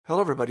Hello,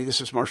 everybody. This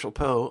is Marshall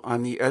Poe.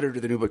 I'm the editor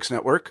of the New Books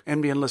Network.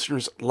 NBN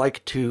listeners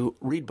like to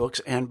read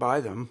books and buy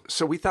them.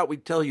 So we thought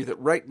we'd tell you that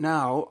right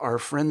now, our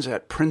friends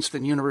at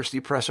Princeton University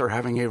Press are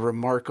having a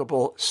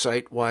remarkable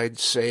site-wide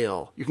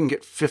sale. You can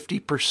get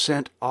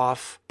 50%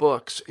 off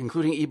books,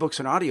 including ebooks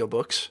and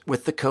audiobooks,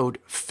 with the code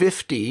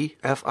 50,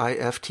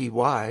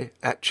 F-I-F-T-Y,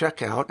 at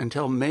checkout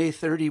until May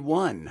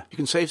 31. You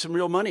can save some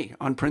real money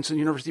on Princeton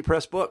University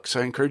Press books.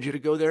 I encourage you to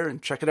go there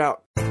and check it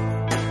out.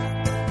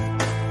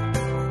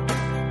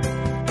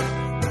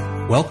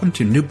 Welcome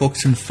to New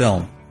Books in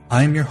Film.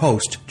 I am your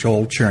host,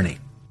 Joel Cherney.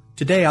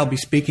 Today I'll be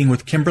speaking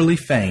with Kimberly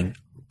Fain,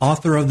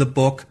 author of the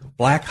book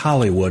Black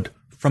Hollywood,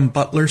 From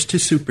Butlers to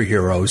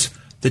Superheroes,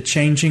 The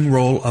Changing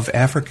Role of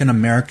African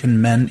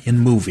American Men in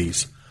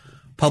Movies,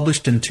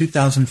 published in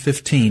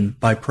 2015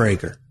 by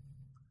Praeger.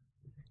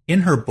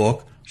 In her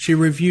book, she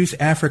reviews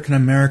African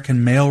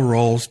American male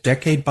roles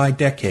decade by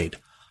decade,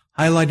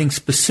 highlighting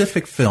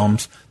specific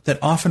films that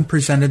often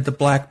presented the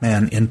black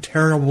man in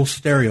terrible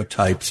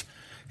stereotypes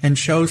and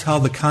shows how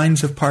the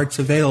kinds of parts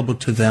available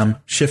to them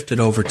shifted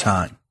over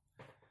time.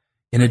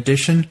 In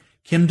addition,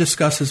 Kim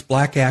discusses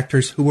black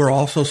actors who were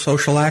also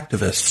social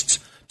activists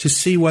to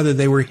see whether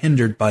they were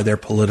hindered by their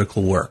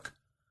political work.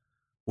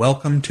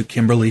 Welcome to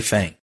Kimberly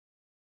Fain.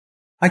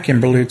 Hi,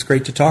 Kimberly. It's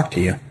great to talk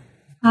to you.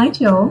 Hi,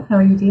 Joel. How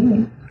are you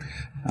doing?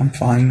 I'm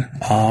fine.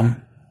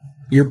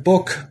 Your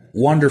book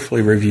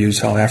wonderfully reviews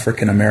how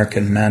African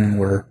American men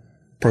were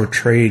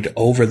portrayed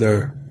over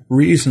the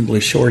reasonably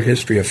short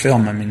history of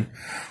film. I mean,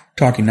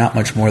 talking not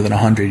much more than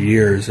 100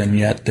 years, and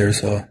yet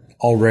there's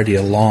already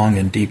a long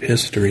and deep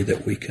history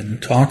that we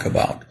can talk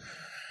about.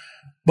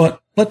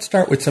 But let's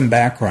start with some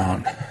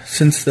background.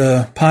 Since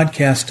the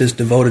podcast is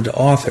devoted to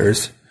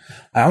authors,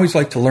 I always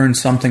like to learn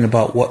something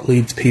about what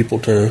leads people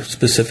to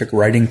specific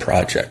writing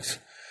projects.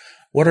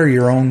 What are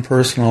your own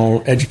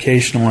personal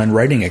educational and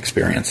writing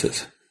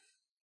experiences?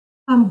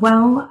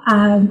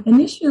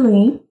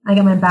 Initially, I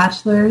got my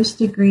bachelor's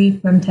degree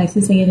from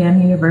Texas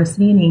A&M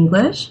University in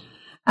English.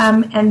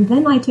 And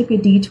then I took a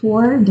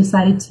detour and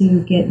decided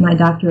to get my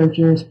doctorate of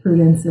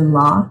jurisprudence in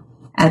law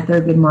at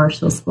Thurgood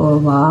Marshall School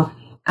of Law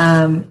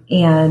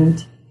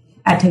and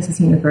at Texas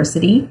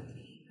University.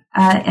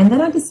 And then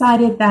I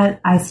decided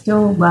that I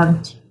still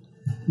loved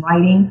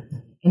writing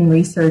and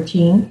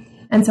researching.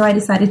 And so I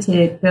decided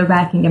to go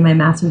back and get my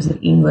master's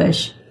of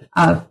English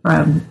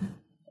from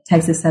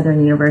Texas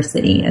Southern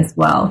University as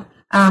well.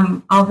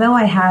 Although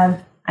I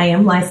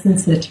am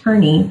licensed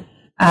attorney,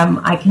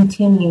 I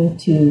continue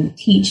to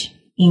teach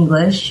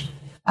English.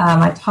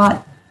 I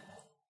taught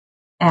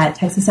at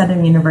Texas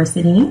Southern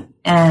University,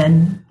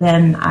 and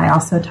then I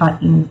also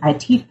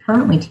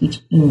currently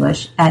teach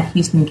English at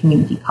Houston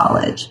Community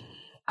College.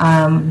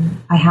 I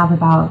have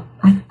about,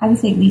 I would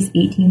say at least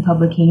 18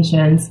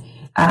 publications,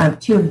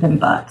 2 of them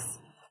books.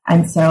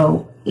 And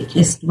so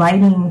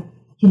writing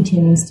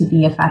continues to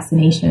be a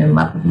fascination and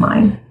love of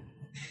mine.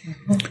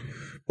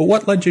 Well,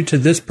 what led you to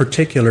this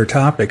particular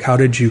topic? How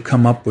did you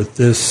come up with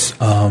this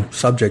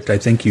subject? I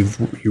think you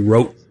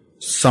wrote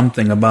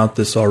something about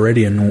this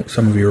already in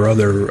some of your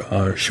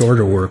other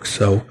shorter works.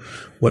 So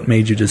what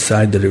made you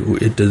decide that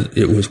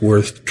it was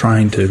worth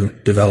trying to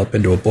develop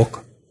into a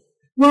book?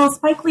 Well,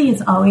 Spike Lee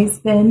has always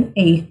been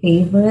a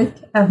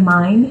favorite of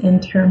mine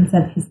in terms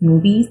of his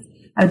movies.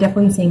 I would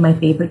definitely say my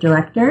favorite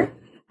director.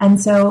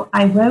 And so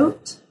I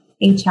wrote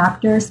a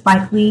chapter,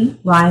 Spike Lee,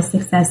 Rise,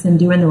 Success, and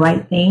Doing the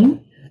Right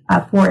Thing,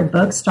 for a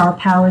book, Star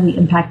Power, The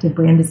Impact of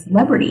Brand as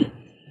Celebrity.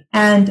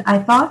 And I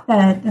thought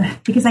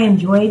that because I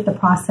enjoyed the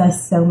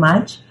process so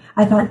much,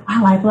 I thought,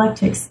 wow, I'd like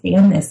to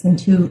expand this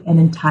into an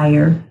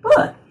entire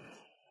book.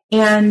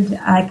 And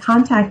I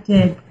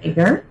contacted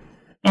Praeger,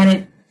 and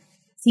it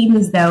seemed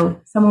as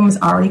though someone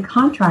was already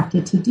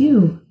contracted to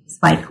do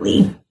Spike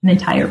Lee, an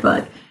entire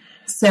book.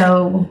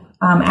 So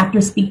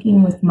after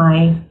speaking with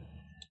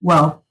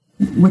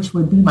which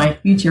would be my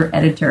future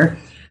editor,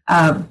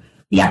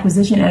 the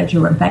acquisition editor,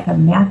 Rebecca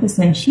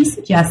Matheson, she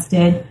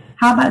suggested,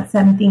 how about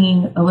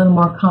something a little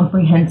more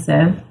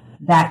comprehensive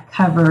that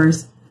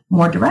covers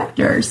more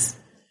directors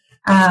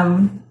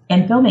and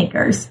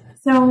filmmakers?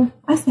 So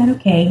I said,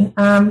 okay.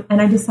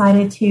 And I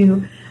decided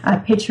to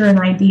pitch her an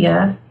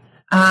idea.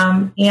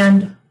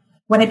 And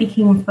what I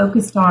became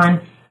focused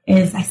on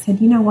is I said,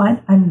 you know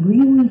what? I'm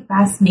really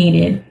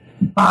fascinated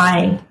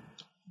by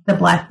the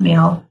black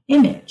male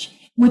image,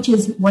 which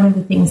is one of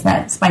the things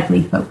that Spike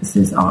Lee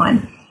focuses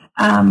on.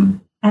 And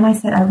I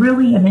said, I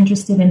really am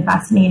interested and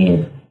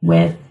fascinated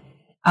with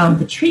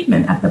the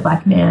treatment of the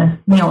black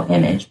male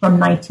image from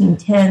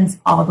 1910s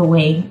all the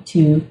way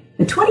to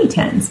the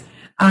 2010s.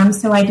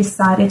 So I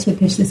decided to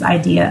pitch this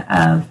idea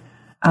of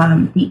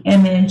the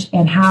image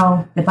and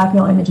how the black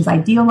male image is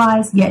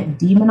idealized yet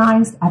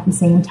demonized at the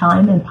same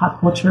time in pop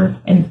culture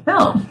and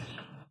film.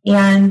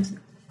 And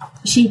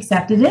she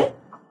accepted it,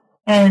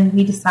 and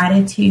we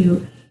decided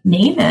to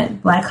name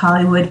it Black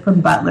Hollywood, From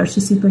Butlers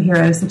to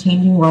Superheroes, The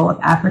Changing Role of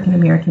African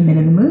American Men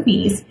in the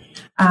Movies.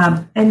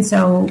 And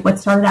so what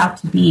started out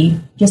to be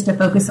just a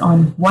focus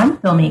on one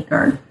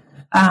filmmaker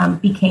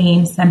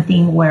became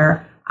something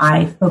where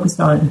I focused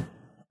on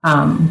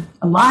a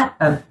lot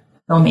of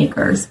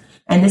filmmakers.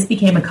 And this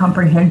became a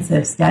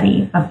comprehensive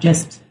study of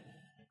just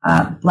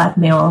Black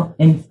male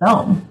in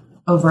film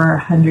over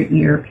a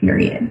 100-year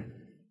period.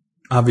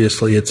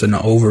 Obviously, it's an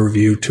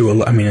overview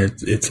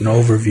it's an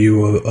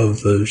overview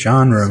of the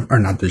genre, or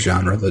not the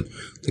genre,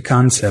 the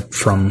concept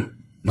from,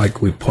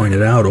 like we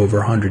pointed out, over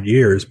 100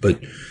 years.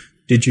 But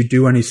did you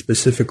do any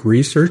specific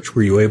research?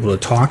 Were you able to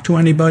talk to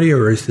anybody,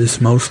 or is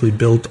this mostly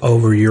built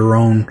over your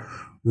own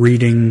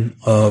reading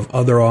of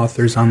other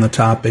authors on the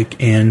topic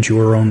and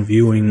your own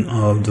viewing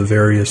of the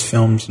various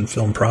films and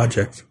film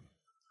projects?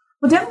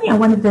 Well, definitely I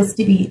wanted this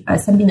to be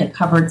something that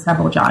covered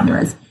several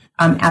genres: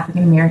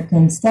 African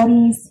American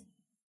studies,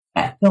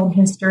 film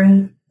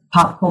history,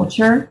 pop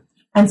culture.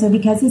 And so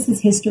because this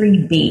is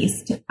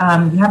history-based, you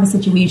have a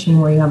situation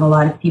where you have a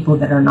lot of people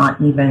that are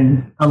not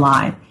even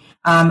alive.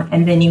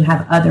 And then you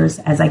have others,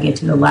 as I get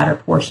to the latter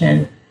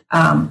portion,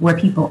 where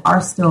people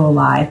are still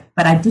alive.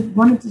 But I didn't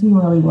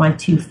really want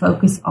to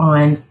focus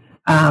on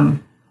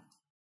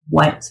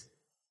what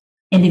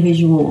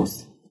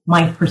individuals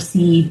might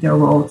perceive their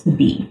role to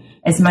be,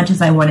 as much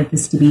as I wanted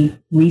this to be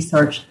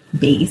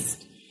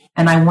research-based.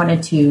 And I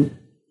wanted to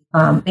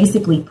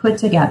basically put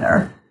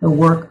together the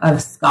work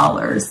of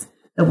scholars,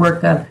 the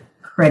work of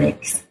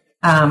critics,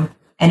 and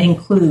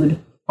include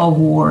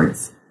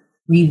awards,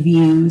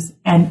 reviews,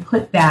 and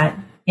put that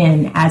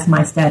in as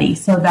my study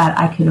so that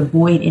I could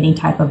avoid any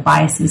type of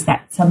biases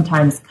that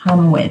sometimes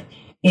come with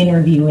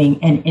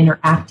interviewing and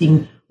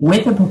interacting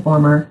with a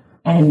performer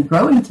and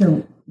growing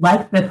to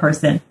like the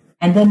person.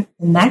 And then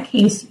in that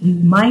case, you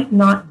might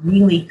not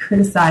really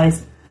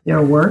criticize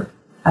their work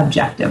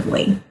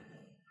objectively.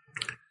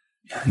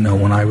 I know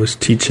when I was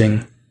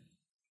teaching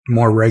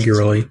more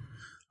regularly,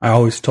 I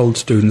always told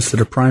students that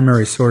a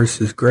primary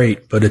source is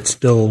great, but it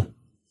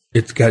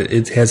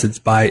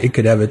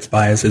could have its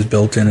biases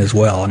built in as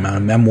well. I mean, a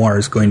memoir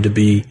is going to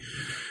be,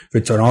 if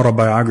it's an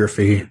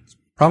autobiography, it's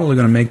probably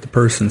going to make the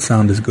person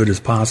sound as good as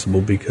possible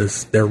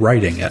because they're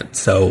writing it.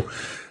 So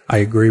I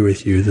agree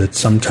with you that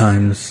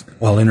sometimes,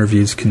 while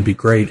interviews can be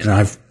great, and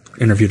I've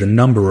interviewed a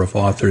number of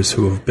authors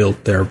who have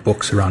built their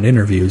books around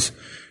interviews.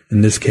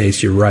 In this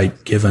case, you're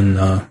right, given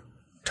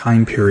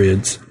time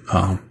periods,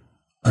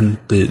 and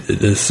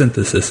the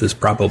synthesis is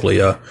probably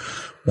a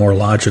more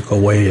logical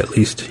way, at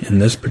least in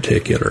this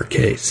particular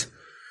case.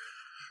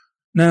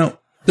 Now,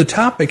 the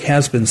topic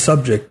has been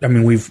subject. I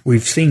mean,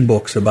 we've seen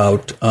books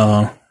about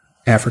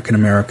African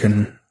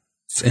Americans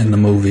in the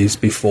movies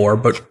before,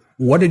 but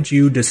how did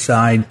you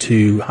decide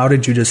to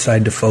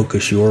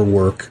focus your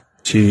work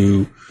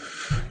to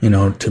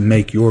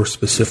make your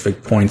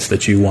specific points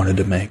that you wanted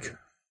to make?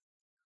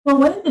 Well,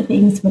 one of the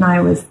things when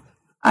I was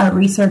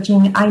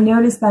researching, I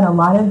noticed that a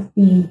lot of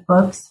the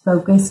books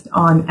focused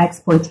on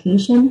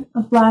exploitation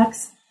of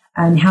Blacks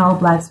and how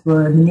Blacks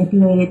were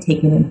manipulated,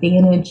 taken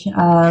advantage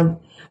of,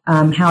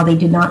 how they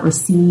did not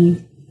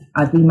receive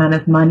the amount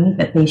of money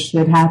that they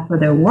should have for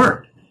their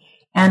work.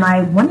 And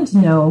I wanted to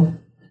know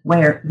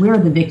where are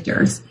the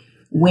victors?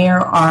 Where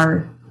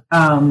are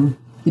the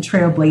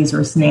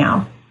trailblazers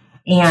now?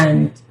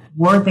 And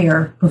were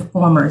there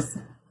performers,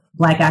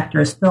 Black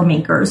actors,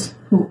 filmmakers,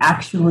 who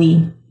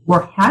actually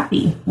were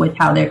happy with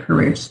how their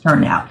careers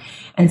turned out?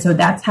 And so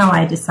that's how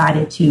I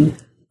decided to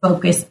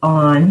focus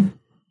on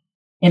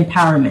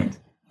empowerment,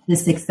 the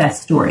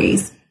success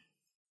stories.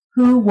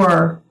 Who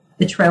were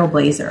the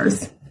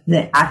trailblazers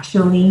that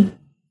actually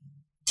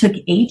took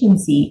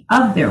agency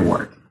of their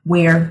work,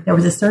 where there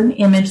was a certain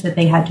image that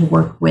they had to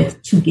work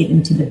with to get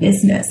into the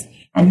business.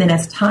 And then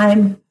as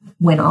time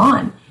went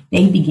on,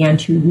 they began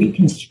to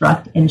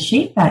reconstruct and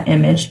shape that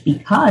image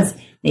because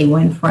they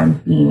went from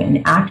being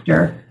an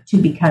actor to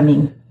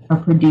becoming a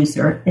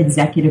producer,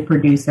 executive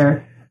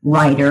producer,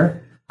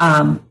 writer.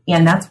 And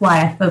that's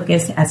why I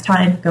focus, as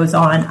time goes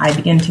on, I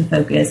begin to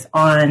focus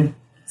on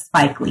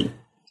Spike Lee,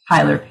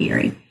 Tyler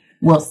Perry,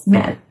 Will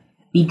Smith,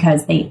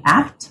 because they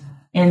act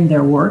in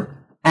their work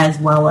as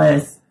well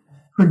as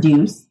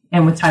produce.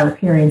 And with Tyler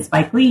Perry and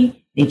Spike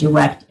Lee, they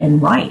direct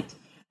and write.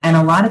 And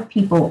a lot of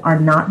people are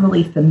not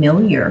really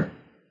familiar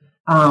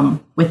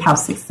with how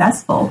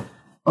successful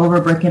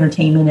Overbrook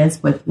Entertainment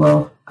is with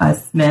Will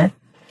Smith,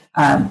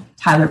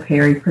 Tyler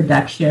Perry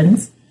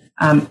Productions,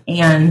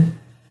 and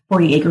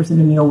 40 Acres and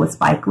a Mule with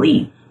Spike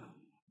Lee.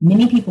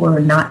 Many people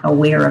are not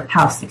aware of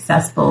how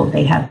successful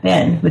they have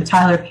been. With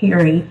Tyler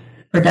Perry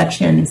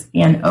Productions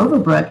and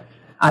Overbrook,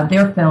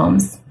 their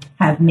films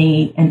have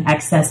made in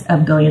excess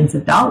of billions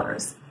of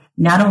dollars.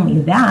 Not only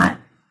that,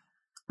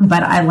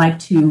 but I like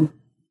to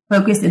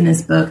focus in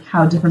this book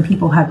how different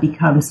people have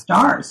become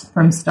stars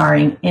from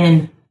starring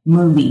in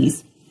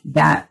movies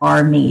that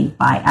are made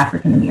by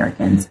African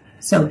Americans.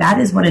 So that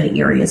is one of the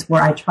areas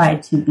where I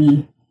tried to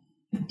be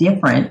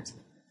different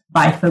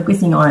by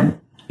focusing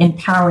on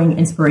empowering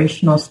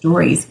inspirational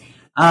stories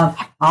of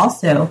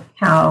also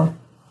how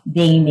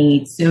they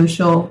made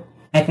social,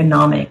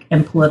 economic,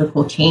 and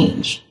political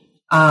change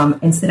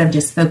instead of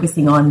just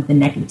focusing on the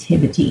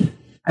negativity.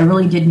 I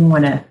really didn't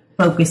want to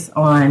focus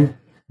on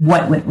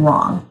what went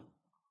wrong,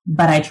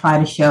 but I try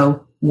to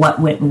show what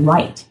went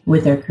right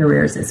with their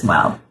careers as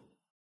well.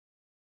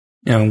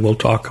 And we'll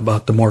talk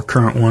about the more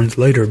current ones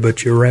later,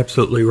 but you're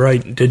absolutely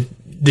right.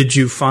 Did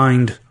you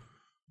find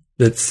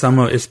that some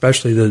of,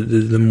 especially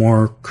the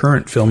more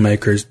current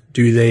filmmakers,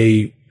 do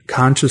they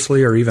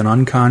consciously or even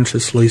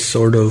unconsciously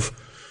sort of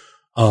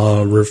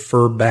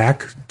refer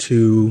back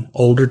to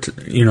older,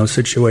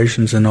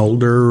 situations and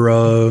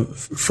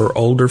for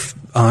older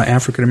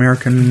African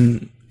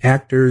American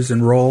actors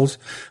and roles?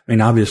 I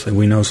mean, obviously,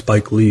 we know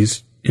Spike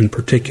Lee's in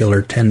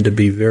particular tend to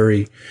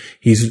be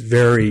he's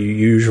very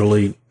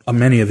usually,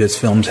 many of his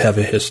films have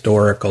a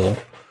historical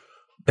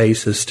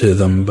basis to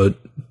them, but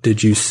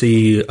did you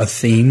see a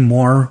theme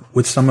more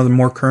with some of the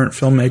more current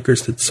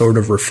filmmakers that sort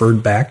of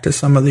referred back to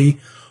some of the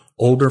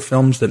older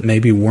films that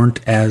maybe weren't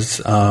as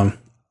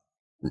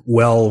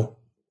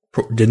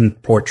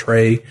didn't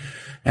portray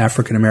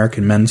African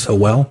American men so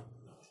well?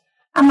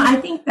 I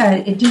think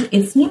that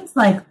it seems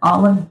like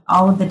all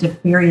of the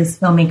various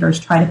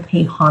filmmakers try to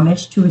pay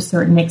homage to a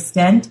certain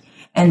extent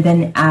and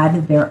then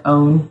add their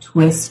own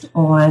twist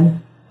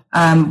on.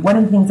 One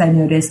of the things I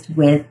noticed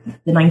with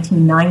the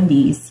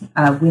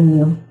 1990s, when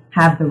you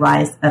have the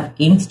rise of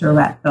gangster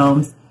rap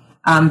films,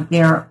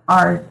 there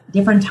are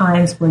different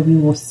times where you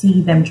will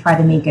see them try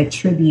to make a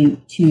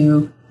tribute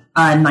to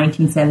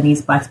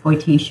 1970s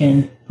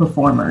blaxploitation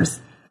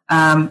performers.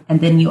 And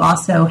then you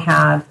also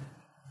have,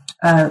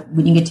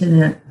 when you get to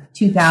the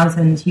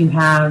 2000s, you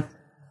have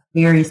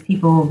various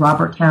people,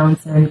 Robert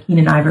Townsend,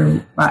 Keenan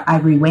Ivory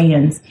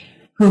Wayans,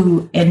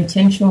 who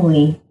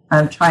intentionally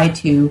try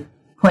to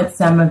put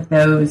some of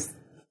those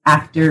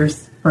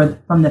actors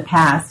from the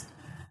past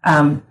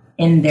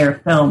in their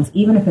films,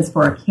 even if it's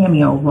for a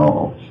cameo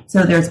role.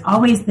 So there's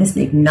always this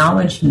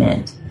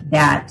acknowledgement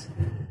that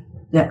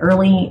the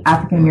early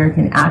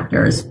African-American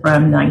actors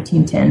from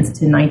 1910s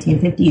to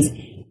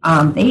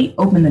 1950s, they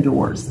opened the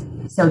doors.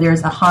 So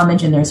there's a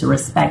homage and there's a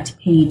respect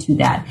paid to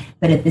that.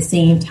 But at the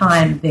same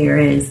time,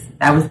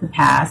 that was the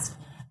past,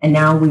 and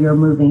now we are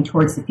moving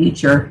towards the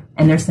future,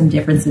 and there's some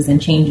differences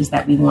and changes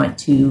that we want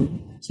to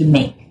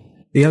make.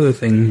 The other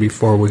thing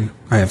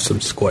I have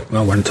some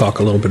I want to talk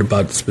a little bit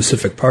about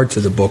specific parts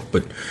of the book,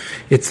 but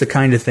it's the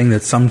kind of thing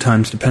that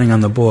sometimes, depending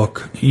on the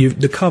book,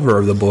 the cover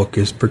of the book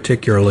is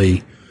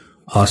particularly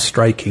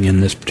striking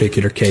in this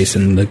particular case,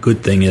 and the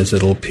good thing is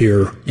it'll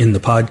appear in the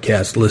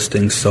podcast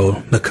listings, so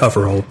the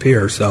cover will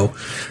appear. So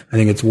I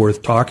think it's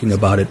worth talking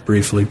about it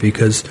briefly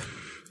because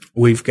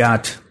we've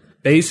got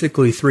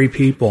basically three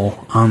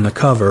people on the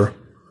cover.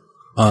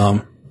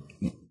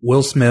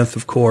 Will Smith,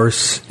 of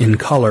course, in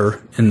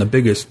color in the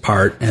biggest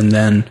part, and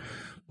then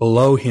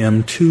below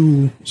him,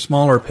 two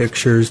smaller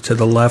pictures, to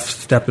the left,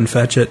 Stepin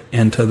Fetchit,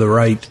 and to the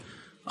right,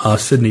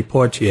 Sidney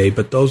Poitier,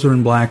 but those are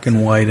in black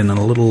and white and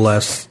a little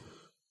less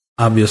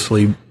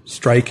obviously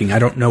striking. I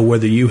don't know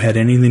whether you had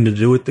anything to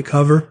do with the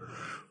cover,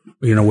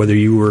 whether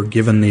you were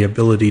given the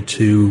ability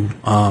to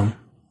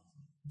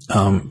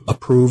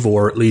approve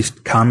or at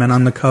least comment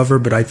on the cover,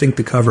 but I think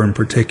the cover in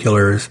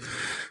particular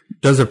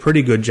does a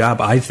pretty good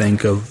job, I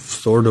think, of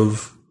sort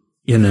of,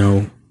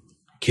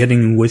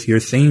 getting with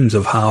your themes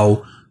of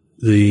how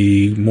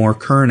the more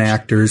current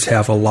actors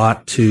have a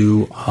lot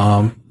to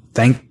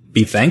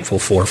be thankful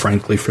for,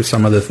 frankly, for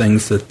some of the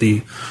things that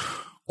the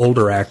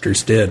older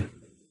actors did.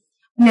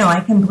 No,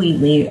 I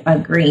completely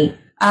agree.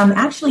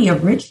 Actually,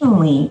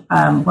 originally,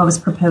 what was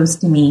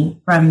proposed to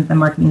me from the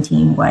marketing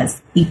team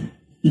was the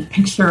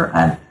picture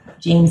of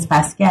James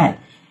Baskett,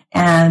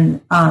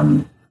 and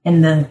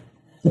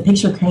the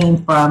picture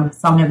came from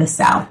Song of the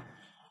South.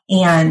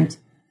 And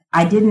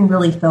I didn't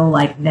really feel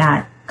like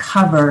that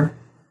cover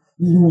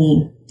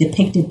really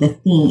depicted the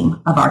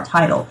theme of our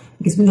title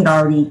because we had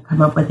already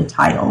come up with the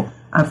title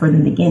for the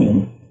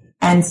beginning.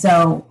 And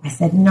so I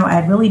said,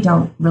 I really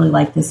don't really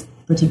like this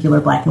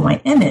particular black and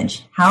white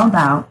image. How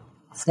about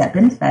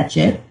Stepin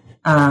Fetchit?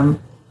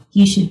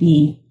 He should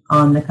be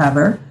on the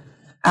cover.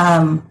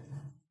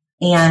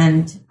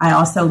 And I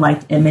also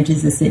liked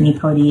images of Sidney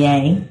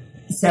Poitier.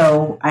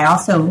 So I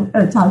also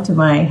talked to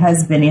my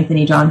husband,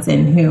 Anthony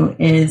Johnson,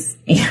 he's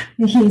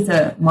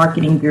a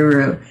marketing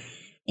guru,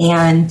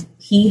 and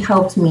he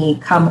helped me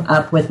come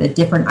up with a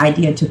different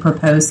idea to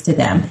propose to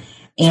them.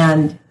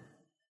 And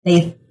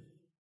they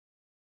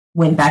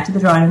went back to the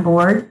drawing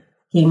board,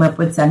 came up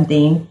with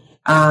something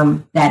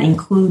that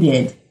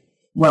included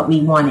what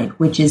we wanted,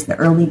 which is the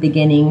early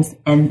beginnings,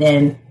 and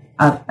then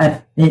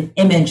an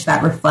image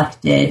that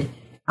reflected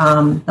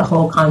the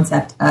whole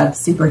concept of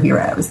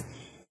superheroes.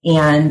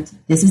 And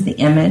this is the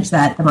image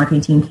that the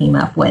marketing team came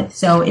up with.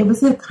 So it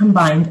was a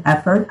combined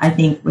effort, I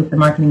think, with the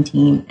marketing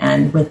team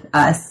and with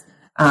us,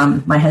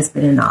 my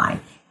husband and I,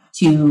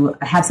 to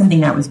have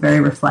something that was very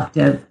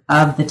reflective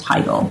of the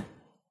title.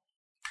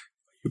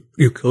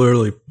 You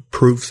clearly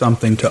prove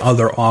something to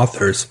other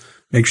authors.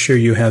 Make sure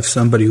you have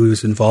somebody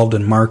who's involved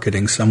in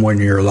marketing somewhere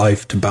in your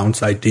life to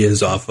bounce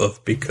ideas off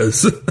of,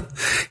 because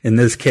in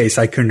this case,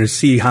 I couldn't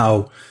see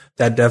how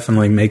that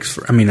definitely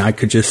I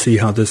could just see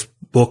how this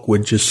book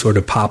would just sort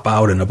of pop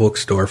out in a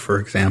bookstore, for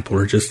example,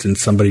 or just in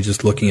somebody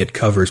just looking at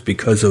covers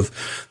because of,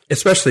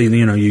 especially,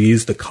 you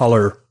use the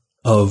color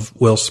of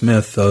Will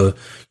Smith,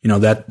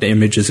 that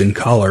image is in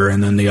color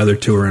and then the other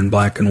two are in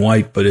black and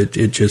white, but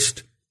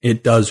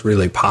it does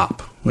really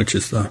pop, which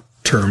is the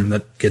term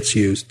that gets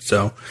used.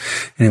 So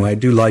anyway, I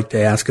do like to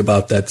ask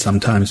about that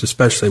sometimes,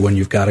 especially when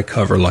you've got a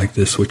cover like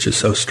this, which is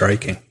so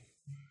striking.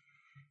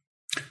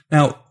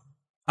 Now,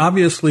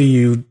 obviously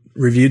you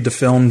reviewed the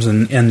films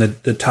and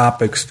the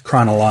topics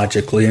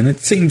chronologically, and it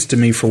seems to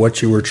me for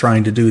what you were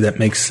trying to do, that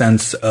makes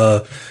sense.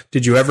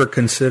 Did you ever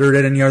consider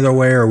it any other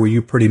way, or were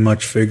you pretty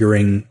much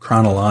figuring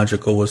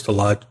chronological was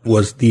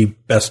the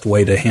best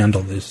way to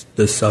handle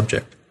this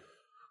subject?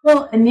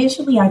 Well,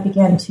 initially I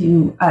began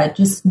to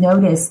just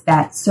notice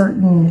that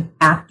certain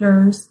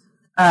actors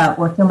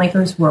or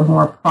filmmakers were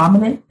more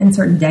prominent in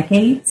certain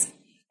decades.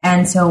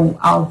 And so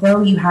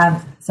although you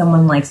have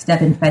someone like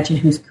Stephen Fetchit,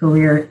 whose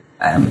career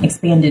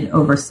expanded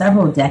over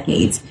several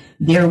decades,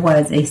 there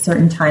was a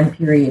certain time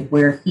period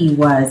where he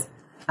was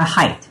a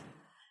height.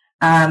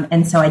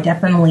 And so I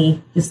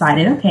definitely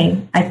decided,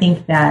 okay, I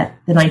think that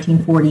the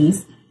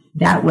 1940s,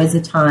 that was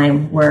a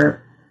time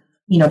where,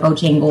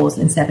 Bojangles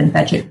and Stephen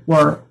Fetchit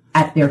were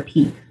at their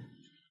peak.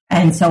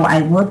 And so I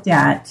looked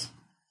at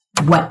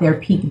what their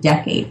peak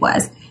decade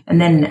was.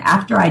 And then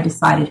after I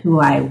decided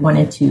who I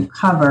wanted to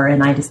cover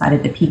and I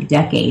decided the peak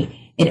decade,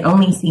 it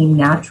only seemed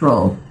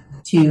natural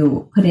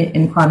to put it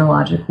in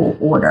chronological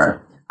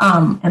order.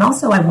 And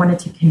also I wanted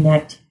to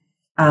connect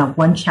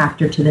one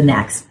chapter to the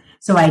next.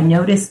 So I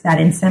noticed that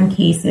in some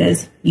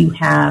cases you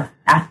have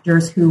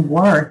actors who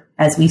were,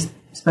 as we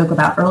spoke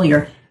about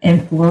earlier,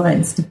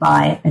 influenced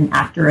by an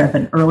actor of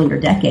an earlier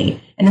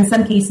decade. And in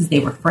some cases, they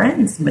were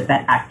friends with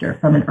that actor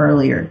from an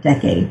earlier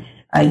decade.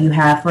 You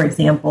have, for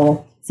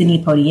example,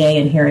 Sidney Poitier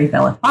and Harry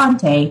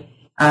Belafonte.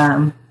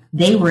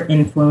 They were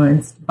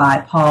influenced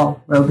by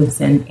Paul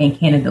Robeson and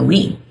Canada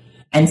Lee.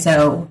 And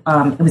so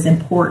it was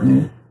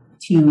important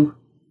to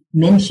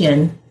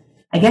mention,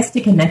 I guess,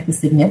 to connect the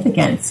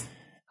significance,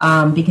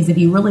 because if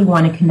you really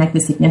want to connect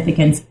the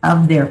significance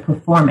of their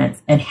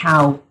performance and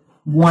how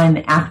one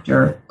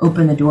actor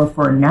opened the door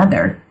for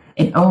another,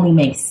 it only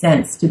makes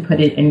sense to put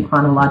it in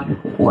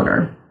chronological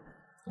order.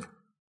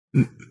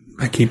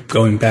 I keep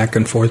going back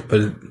and forth,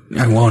 but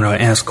I want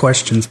to ask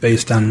questions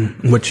based on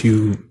what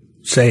you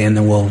say, and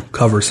then we'll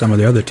cover some of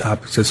the other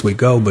topics as we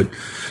go. But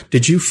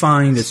did you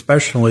find,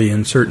 especially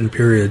in certain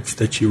periods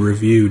that you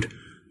reviewed,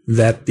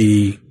 that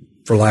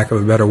for lack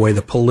of a better way,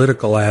 the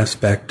political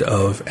aspect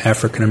of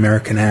African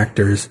American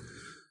actors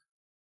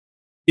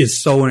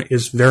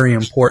is very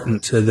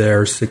important to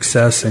their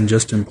success and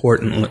just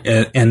important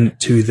and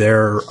to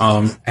their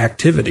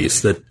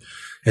activities that,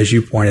 as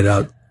you pointed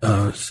out,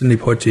 Sidney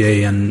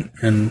Poitier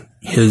and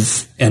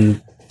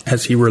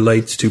as he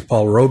relates to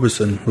Paul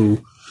Robeson,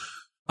 who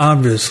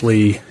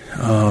obviously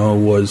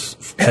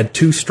had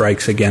two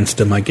strikes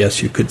against him, I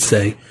guess you could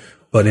say,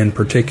 but in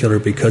particular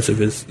because of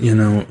his,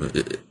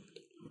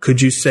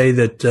 could you say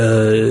that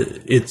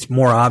it's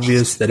more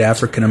obvious that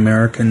African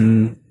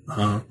American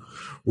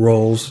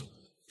roles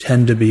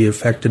tend to be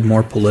affected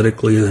more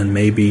politically than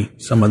maybe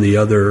some of the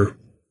other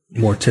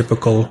more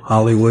typical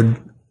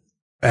Hollywood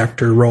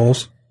actor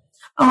roles?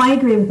 Oh, I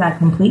agree with that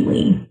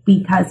completely,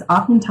 because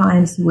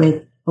oftentimes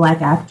with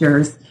Black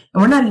actors,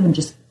 and we're not even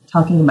just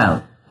talking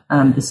about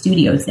the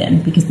studio's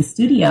end, because the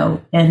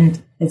studio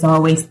end is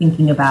always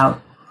thinking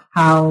about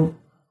how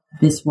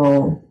this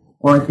role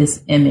or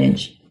this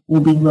image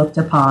will be looked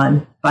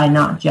upon by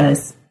not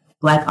just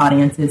Black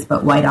audiences,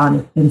 but white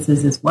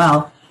audiences as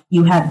well.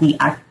 You have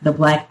the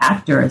Black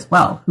actor as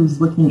well, who's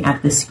looking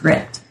at the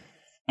script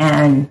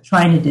and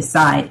trying to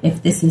decide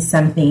if this is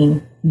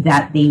something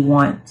that they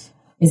want.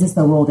 Is this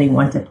the role they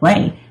want to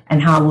play?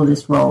 And how will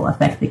this role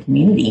affect the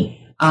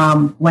community?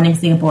 One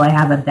example I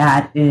have of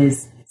that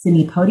is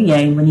Sidney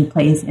Poitier when he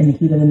plays In the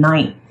Heat of the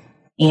Night.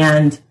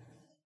 And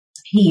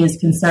he is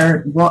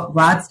concerned, Rod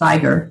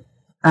Steiger,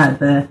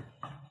 the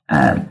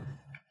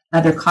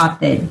other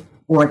cop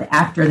or the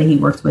actor that he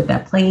works with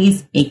that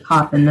plays a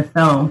cop in the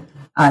film,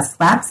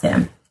 slaps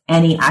him.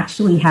 And he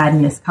actually had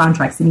in his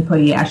contract, Sidney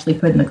Poitier actually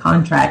put in the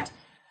contract,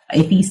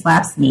 if he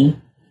slaps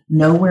me,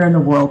 nowhere in the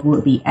world will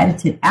it be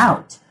edited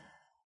out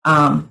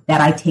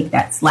that I take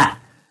that slap.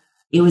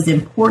 It was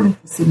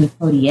important for Sidney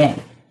Poitier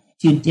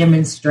to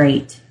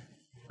demonstrate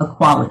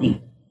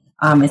equality,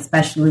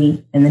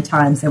 especially in the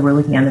times that we're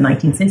looking at in the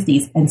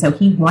 1960s. And so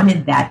he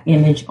wanted that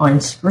image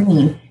on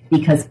screen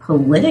because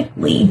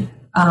politically,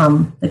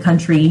 the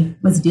country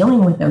was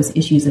dealing with those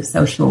issues of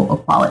social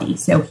equality.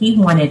 So he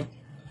wanted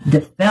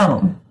the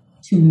film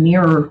to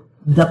mirror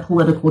the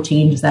political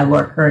changes that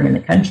were occurring in the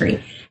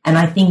country. And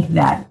I think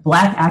that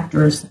Black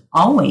actors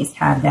always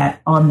have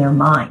that on their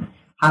mind.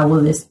 How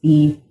will this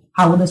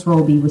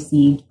role be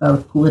received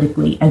both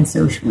politically and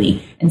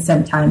socially? And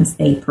sometimes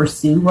they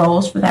pursue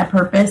roles for that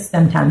purpose.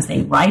 Sometimes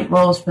they write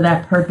roles for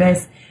that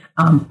purpose.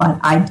 But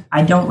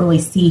I don't really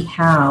see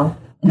how,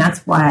 and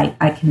that's why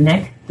I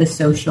connect the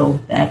social,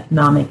 the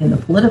economic, and the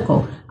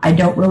political. I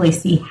don't really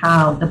see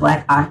how the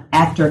Black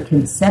actor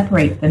can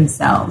separate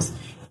themselves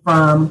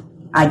from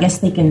I guess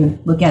they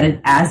can look at it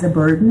as a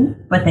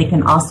burden, but they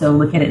can also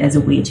look at it as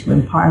a way to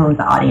empower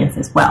the audience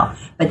as well.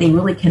 But they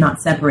really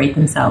cannot separate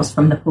themselves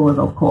from the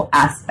political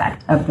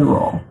aspect of the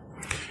role.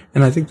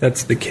 And I think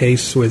that's the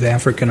case with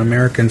African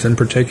Americans in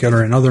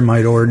particular and other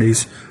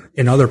minorities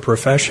in other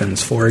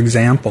professions. For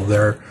example,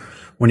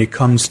 when it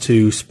comes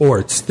to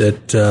sports,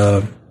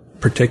 that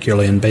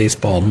particularly in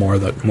baseball,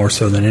 more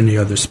so than any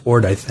other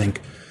sport, I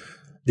think,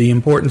 the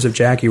importance of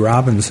Jackie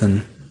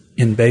Robinson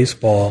in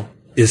baseball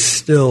is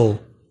still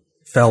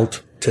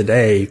felt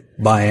today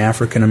by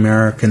African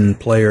American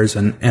players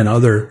and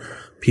other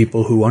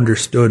people who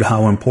understood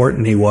how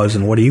important he was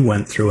and what he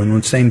went through. And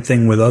the same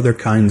thing with other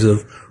kinds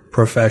of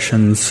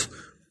professions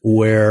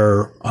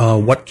where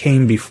what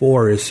came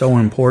before is so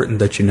important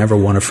that you never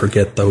want to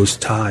forget those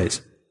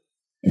ties.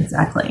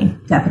 Exactly.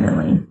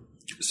 Definitely.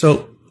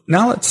 So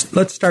now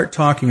let's start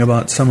talking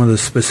about some of the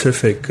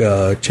specific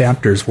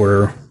chapters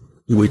where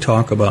you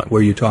talk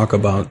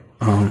about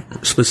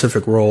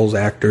specific roles,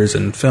 actors,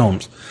 and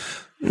films.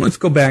 Let's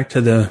go back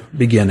to the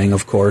beginning,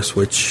 of course,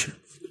 which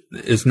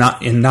is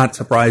not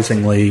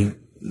surprisingly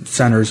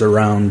centers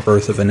around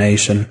Birth of a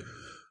Nation,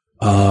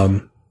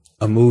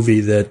 a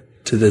movie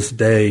that to this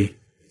day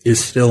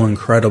is still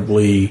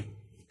incredibly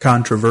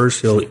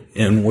controversial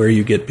in where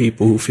you get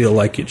people who feel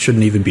like it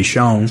shouldn't even be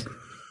shown,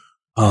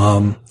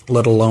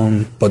 let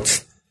alone,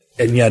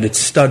 and yet it's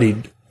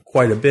studied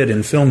quite a bit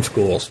in film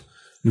schools.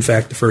 In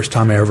fact, the first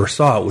time I ever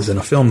saw it was in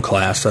a film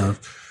class.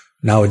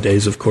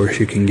 Nowadays, of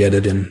course, you can get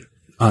it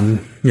on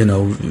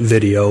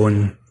video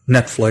and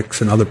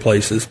Netflix and other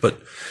places. But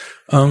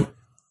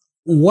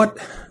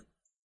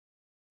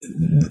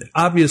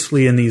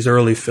obviously in these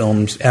early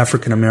films,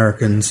 African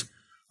Americans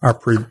are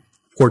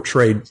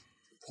portrayed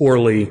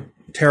poorly,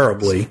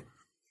 terribly,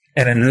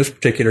 and in this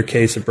particular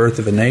case, of Birth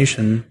of a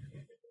Nation,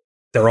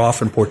 they're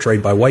often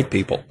portrayed by white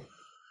people.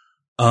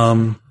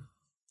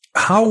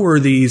 How were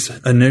these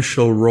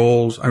initial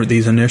roles, or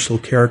these initial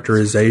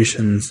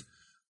characterizations,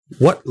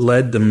 what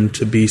led them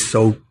to be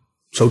so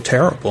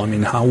terrible? I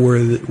mean,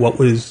 what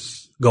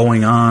was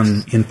going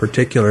on in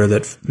particular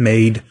that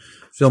made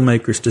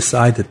filmmakers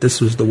decide that this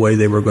was the way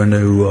they were going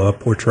to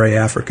portray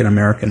African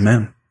American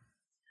men?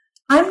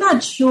 I'm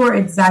not sure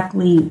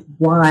exactly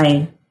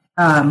why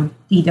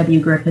D.W.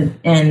 Griffith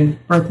in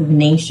Birth of a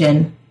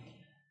Nation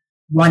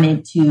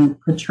wanted to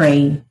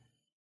portray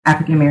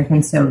African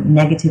Americans so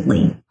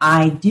negatively.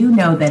 I do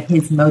know that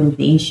his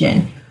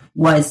motivation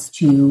was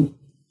to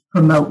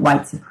promote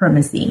white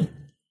supremacy.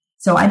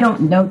 So I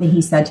don't know that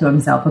he said to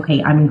himself,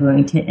 okay, I'm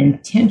going to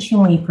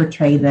intentionally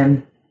portray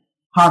them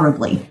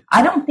horribly.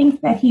 I don't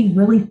think that he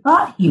really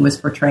thought he was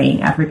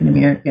portraying African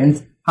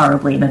Americans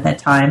horribly. And at that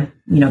time,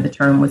 the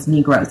term was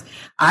Negroes.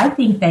 I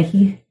think that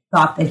he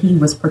thought that he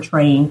was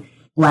portraying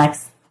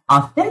blacks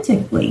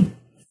authentically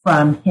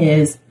from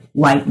his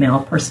white male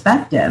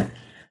perspective.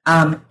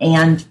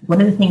 And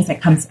one of the things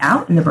that comes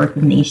out in The Birth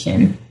of a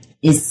Nation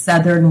is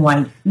Southern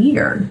white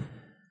fear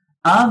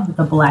of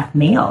the black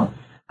male,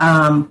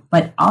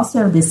 but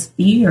also this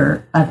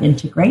fear of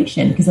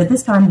integration. Because at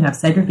this time you have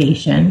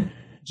segregation,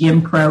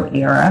 Jim Crow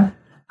era,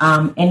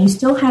 and you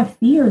still have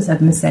fears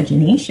of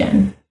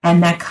miscegenation.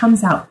 And that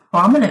comes out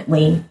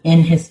prominently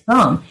in his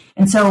film.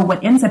 And so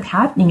what ends up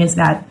happening is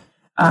that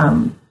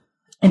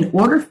in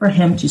order for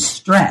him to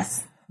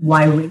stress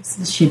why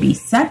races should be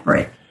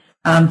separate,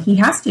 he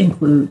has to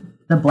include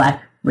the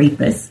black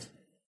rapist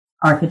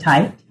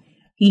archetype.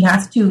 He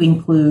has to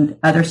include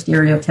other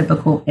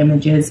stereotypical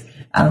images.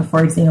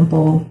 For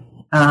example,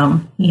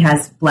 he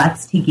has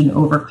blacks taking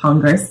over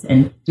Congress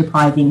and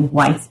depriving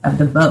whites of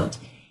the vote.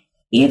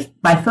 If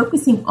by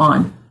focusing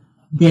on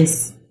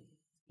this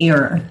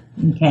era,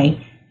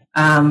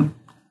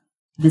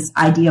 this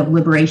idea of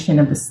liberation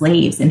of the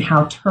slaves and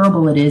how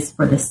terrible it is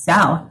for the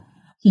South,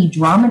 he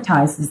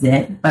dramatizes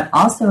it, but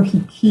also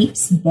he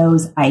keeps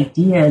those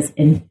ideas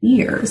and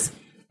fears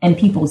in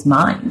people's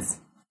minds.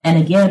 And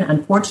again,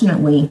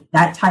 unfortunately,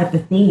 that type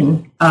of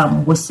thing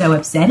was so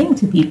upsetting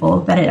to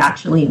people that it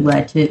actually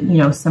led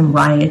to, some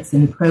riots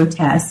and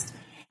protests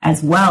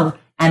as well.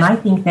 And I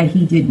think that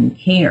he didn't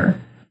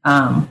care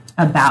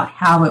about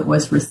how it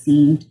was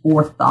received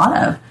or thought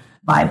of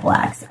by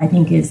blacks. I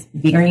think his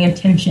very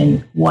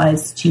intention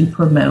was to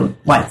promote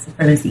white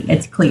supremacy.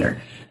 It's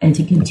clear. And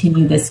to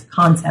continue this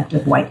concept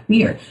of white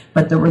fear.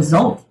 But the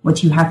result,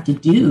 what you have to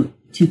do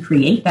to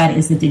create that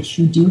is that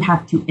you do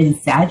have to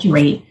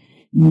exaggerate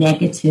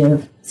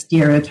negative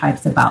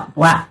stereotypes about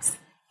blacks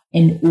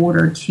in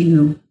order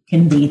to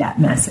convey that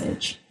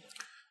message.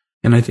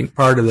 And I think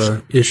part of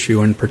the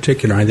issue in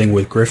particular, I think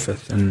with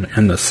Griffith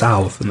and the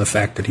South and the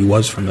fact that he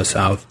was from the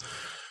South,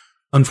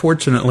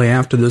 unfortunately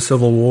after the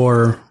Civil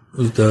War,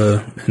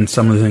 and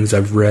some of the things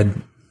I've read,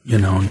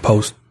 in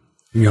post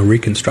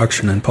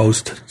Reconstruction and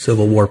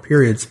post-Civil War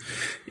periods,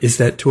 is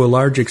that to a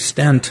large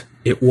extent,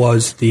 it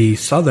was the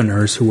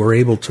Southerners who were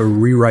able to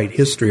rewrite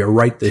history or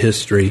write the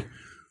history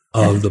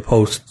of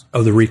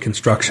the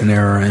Reconstruction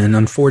era. And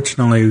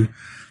unfortunately,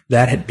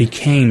 that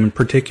became,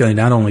 particularly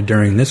not only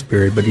during this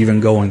period, but even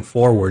going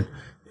forward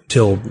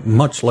till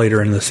much later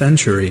in the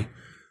century,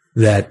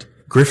 that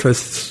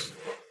Griffith's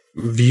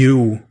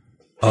view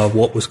of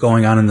what was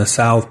going on in the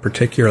South,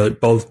 particularly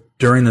both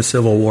during the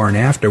Civil War and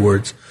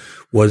afterwards,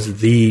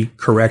 was the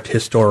correct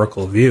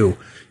historical view.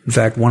 In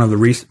fact, one of the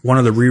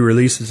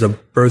re-releases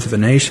of Birth of a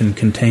Nation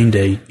contained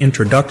a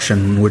introduction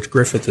in which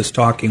Griffith is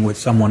talking with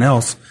someone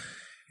else,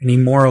 and he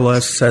more or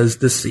less says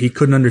this, he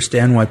couldn't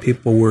understand why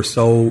people were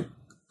so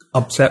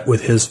upset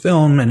with his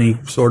film, and he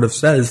sort of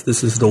says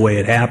this is the way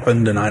it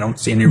happened, and I don't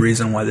see any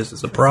reason why this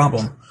is a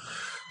problem.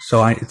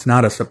 So it's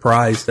not a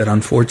surprise that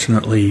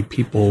unfortunately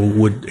people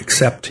would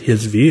accept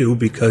his view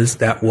because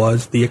that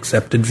was the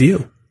accepted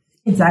view.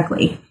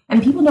 Exactly.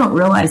 And people don't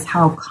realize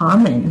how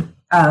common,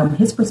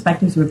 his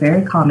perspectives were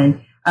very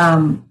common.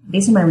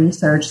 Based on my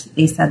research,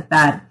 they said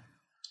that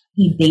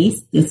he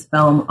based this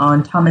film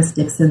on Thomas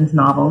Dixon's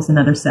novels,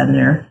 Another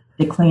Southerner,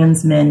 The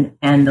Klansman,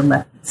 and The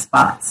Left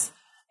Spots.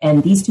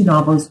 And these two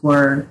novels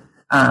were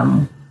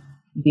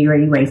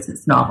very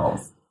racist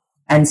novels.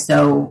 And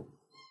so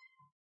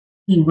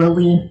he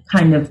really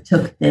kind of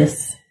took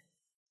this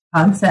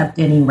concept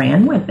and he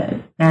ran with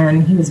it.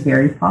 And he was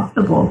very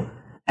profitable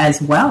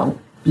as well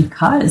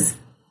because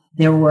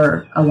there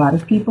were a lot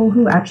of people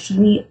who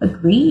actually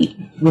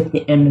agreed with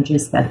the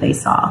images that they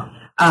saw.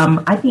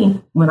 I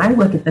think when I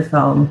look at the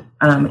film,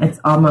 it's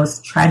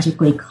almost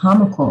tragically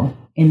comical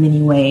in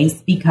many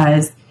ways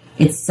because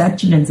it's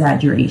such an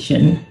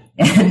exaggeration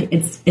and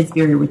it's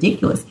very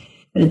ridiculous.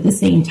 But at the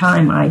same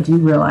time, I do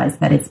realize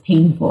that it's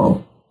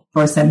painful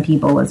for some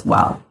people as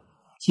well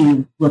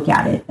to look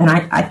at it. And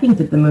I think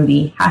that the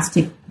movie has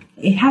to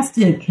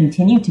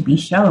continue to be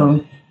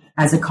shown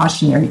as a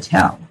cautionary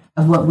tale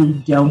of what we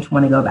don't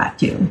want to go back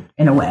to,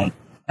 in a way,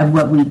 of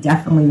what we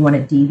definitely want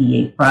to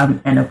deviate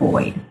from and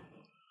avoid.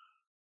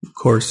 Of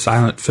course,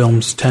 silent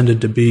films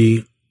tended to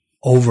be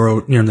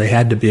they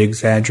had to be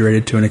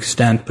exaggerated to an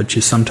extent, but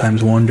you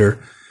sometimes wonder,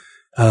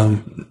 would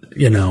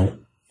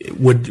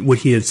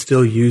he have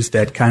still used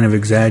that kind of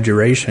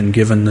exaggeration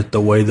given that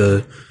the way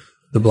the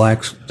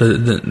black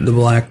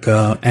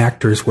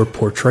actors were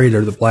portrayed,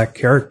 or the black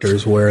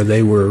characters, where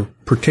they were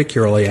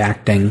particularly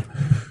acting,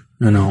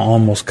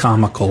 almost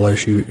comical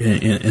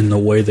in the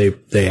way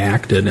they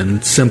acted,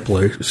 and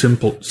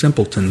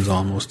simpletons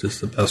almost is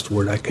the best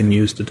word I can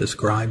use to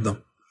describe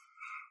them.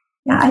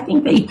 Yeah, I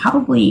think they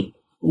probably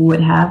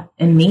would have,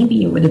 and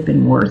maybe it would have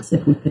been worse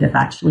if we could have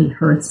actually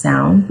heard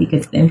sound,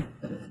 because then we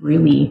could have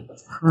really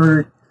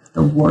heard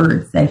the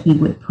words that he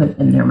would put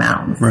in their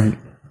mouths. Right.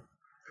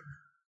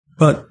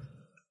 But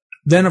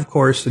then, of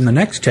course, in the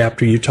next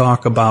chapter, you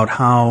talk about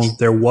how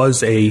there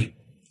was a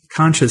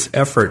conscious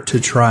effort to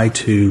try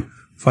to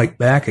fight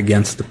back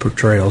against the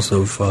portrayals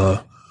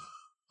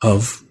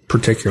of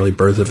particularly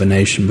Birth of a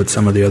Nation, but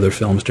some of the other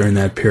films during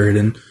that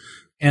period.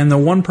 And the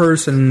one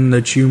person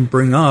that you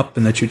bring up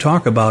and that you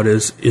talk about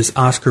is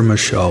Oscar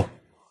Micheaux.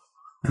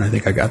 And I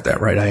think I got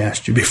that right. I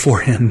asked you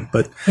beforehand,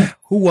 but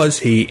who was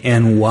he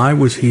and why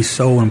was he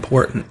so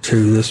important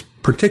to this,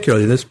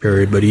 particularly this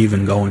period, but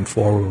even going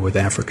forward with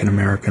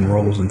African-American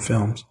roles in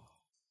films?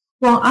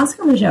 Well,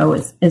 Oscar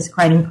Micheaux is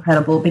quite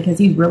incredible because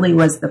he really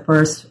was the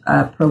first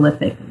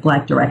prolific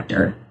black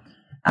director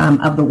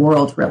of the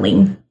world,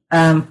 really.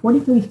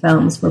 43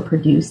 films were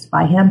produced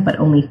by him, but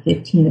only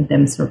 15 of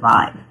them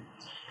survived.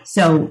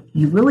 So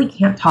you really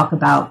can't talk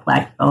about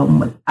black film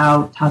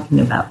without talking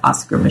about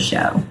Oscar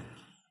Micheaux.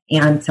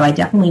 And so I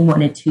definitely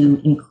wanted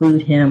to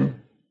include him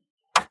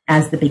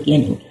as the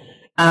beginning.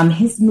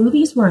 His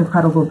movies were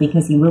incredible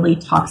because he really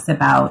talks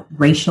about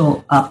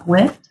racial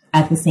uplift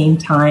at the same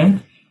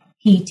time.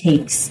 He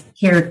takes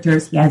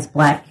characters, he has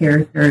black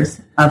characters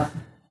of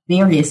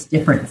various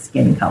different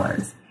skin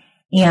colors.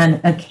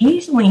 And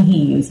occasionally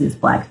he uses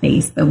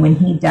blackface, but when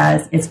he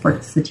does, it's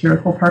for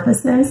satirical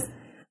purposes,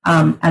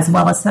 as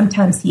well as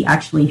sometimes he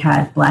actually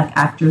had black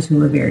actors who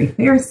were very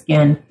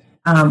fair-skinned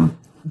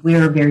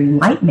wear very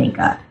light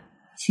makeup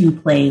to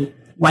play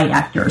white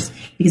actors.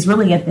 Because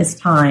really at this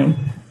time,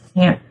 you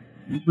can't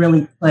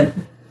really put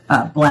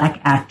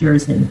black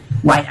actors and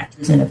white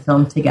actors in a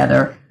film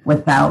together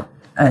without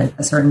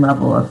a certain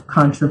level of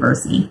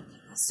controversy.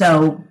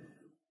 So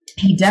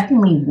he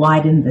definitely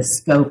widened the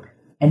scope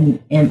and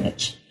the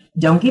image.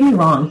 Don't get me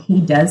wrong,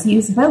 he does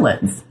use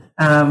villains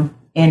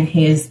in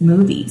his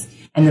movies.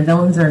 And the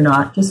villains are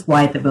not just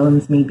white, the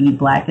villains may be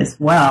black as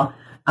well.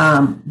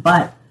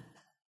 But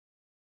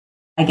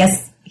I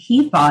guess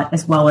he thought,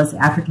 as well as the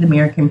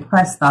African-American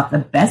press thought, the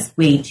best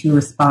way to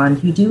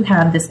respond, you do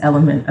have this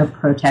element of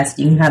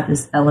protesting, you have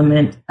this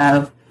element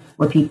of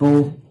where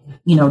people,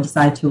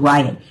 decide to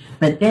riot.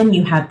 But then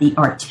you have the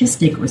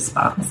artistic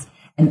response.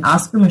 And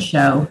Oscar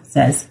Micheaux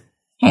says,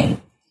 hey,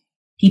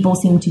 people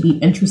seem to be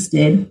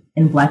interested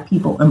in black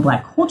people and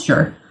black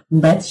culture.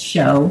 Let's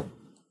show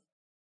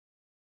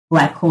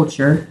black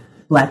culture,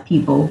 black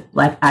people,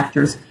 black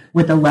actors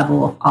with a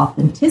level of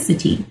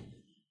authenticity.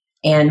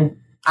 And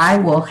I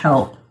will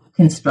help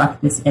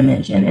construct this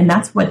image. And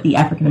that's what the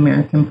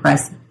African-American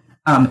press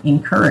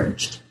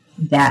encouraged,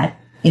 that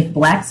if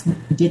blacks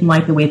didn't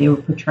like the way they were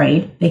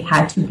portrayed, they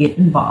had to get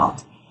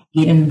involved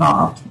in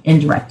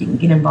directing,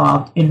 get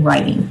involved in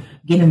writing,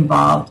 get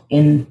involved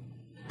in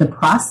the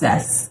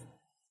process.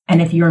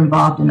 And if you're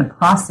involved in the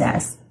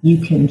process, you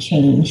can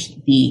change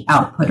the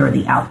output or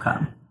the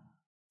outcome.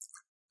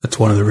 That's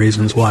one of the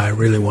reasons why I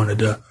really wanted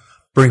to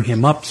bring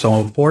him up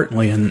so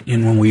importantly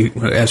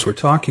as we're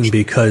talking,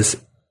 because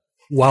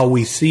while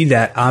we see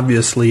that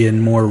obviously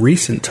in more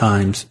recent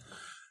times,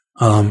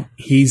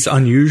 he's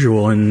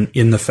unusual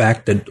in the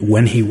fact that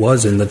when he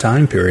was in the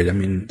time period, I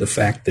mean, the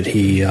fact that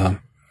he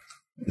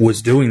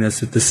was doing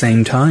this at the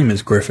same time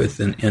as Griffith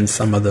and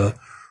some of the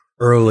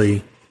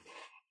early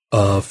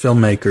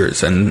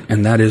filmmakers,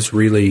 and that is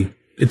really,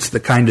 it's the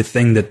kind of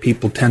thing that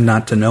people tend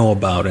not to know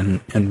about,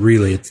 and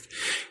really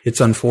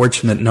it's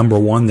unfortunate, number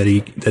one, that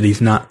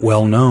he's not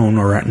well known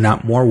or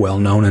not more well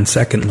known, and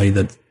secondly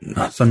that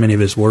so many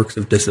of his works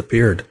have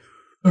disappeared.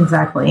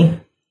 Exactly.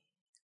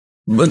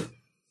 But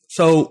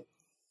so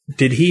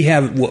did he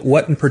have,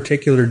 what in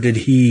particular did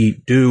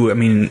he do? I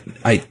mean,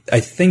 I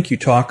think you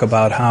talk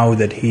about how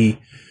that he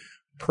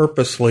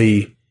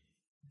purposely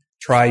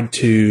tried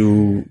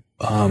to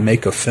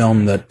make a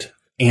film that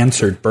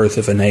answered Birth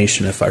of a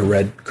Nation, if I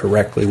read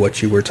correctly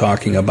what you were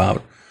talking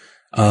about.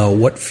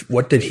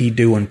 What did he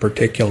do in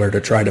particular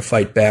to try to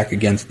fight back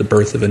against the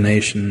Birth of a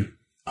Nation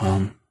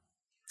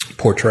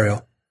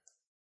portrayal?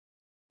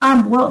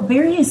 Well,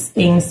 various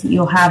things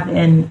you'll have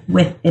in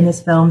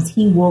his films.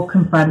 He will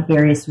confront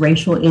various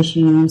racial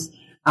issues,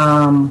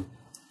 Ku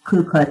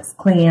Klux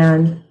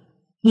Klan.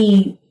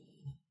 He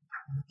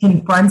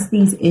confronts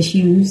these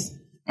issues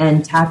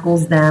and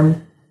tackles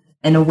them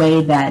in a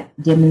way that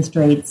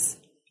demonstrates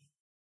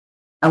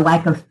a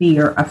lack of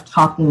fear of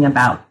talking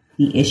about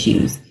the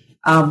issues.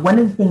 One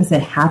of the things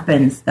that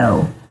happens,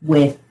 though,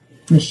 with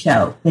the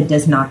show that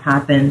does not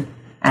happen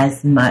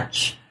as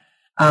much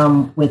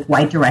with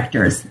white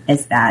directors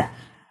is that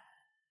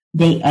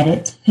they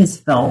edit his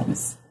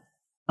films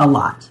a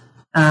lot.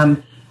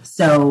 And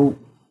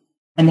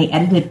they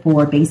edit it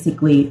for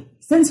basically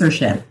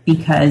censorship,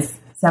 because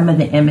some of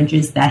the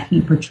images that he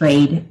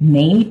portrayed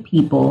made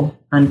people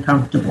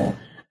uncomfortable.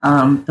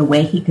 The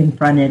way he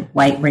confronted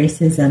white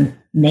racism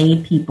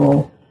made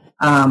people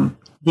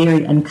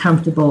very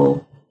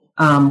uncomfortable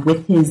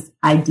with his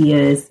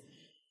ideas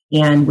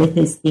and with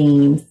his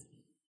themes.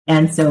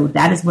 And so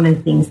that is one of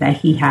the things that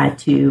he had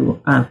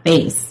to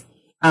face.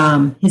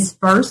 His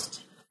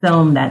first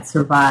film that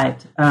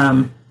survived,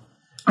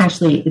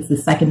 actually, it's the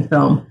second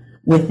film,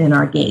 Within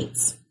Our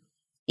Gates.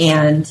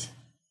 And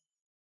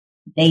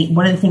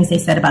one of the things they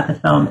said about the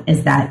film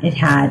is that it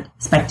had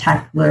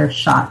spectacular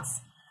shots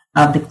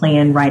of the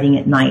Klan riding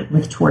at night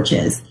with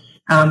torches.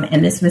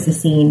 And this was a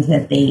scene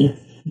that they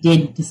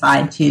did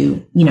decide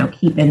to,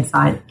 keep in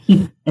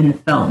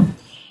the film.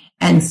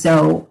 And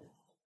so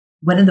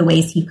one of the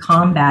ways he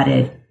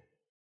combated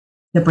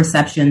the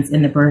perceptions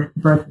in the Birth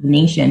of the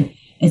Nation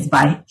is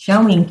by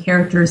showing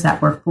characters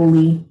that were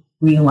fully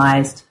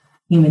realized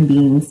human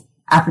beings,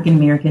 African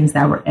Americans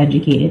that were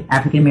educated,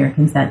 African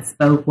Americans that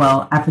spoke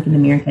well, African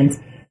Americans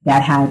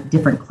that had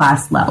different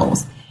class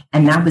levels.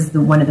 And that was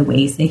one of the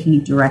ways that he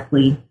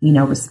directly,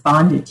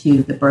 responded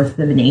to the Birth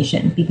of the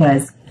Nation,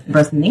 because the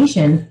Birth of the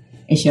Nation,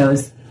 it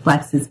shows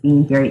blacks as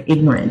being very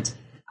ignorant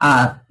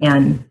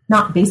and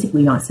not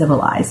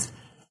civilized.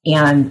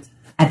 And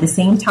at the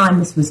same time,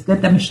 this was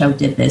good that Michaud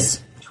did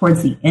this.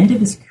 Towards the end of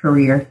his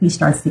career, he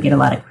starts to get a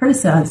lot of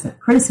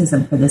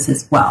criticism for this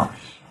as well,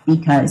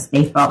 because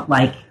they felt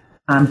like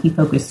he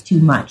focused too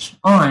much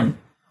on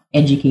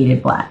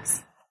educated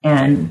blacks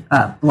and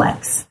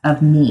blacks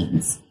of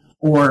means,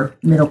 or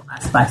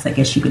middle-class blacks, I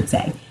guess you could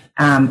say.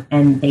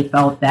 And they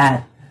felt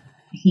that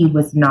he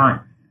was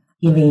not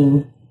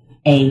giving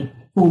a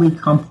fully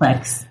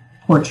complex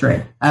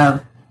portrait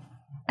of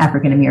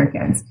African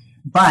Americans.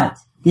 But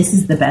this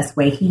is the best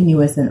way he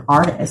knew as an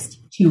artist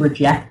to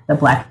reject the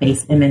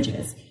blackface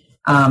images,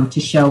 to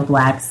show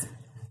blacks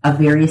of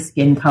various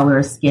skin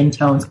colors, skin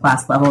tones,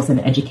 class levels,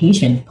 and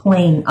education,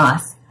 playing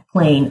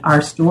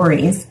our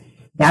stories.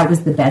 That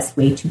was the best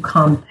way to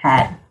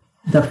combat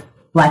the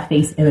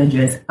blackface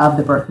images of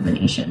the Birth of a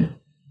Nation.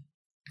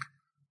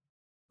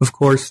 Of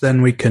course,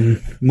 then we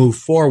can move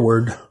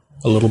forward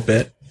a little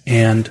bit,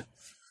 and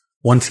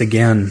once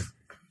again,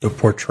 the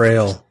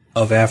portrayal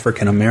of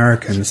African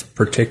Americans,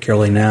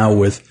 particularly now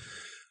with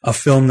a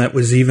film that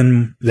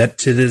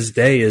to this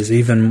day is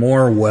even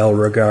more well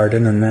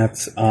regarded, and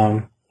that's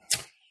Gone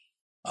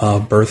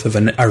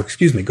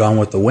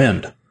with the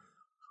Wind,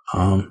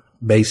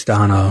 based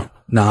on a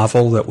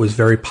novel that was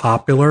very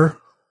popular,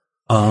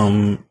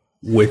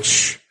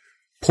 which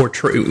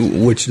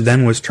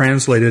then was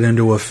translated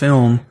into a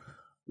film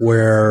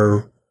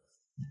where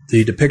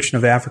the depiction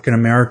of African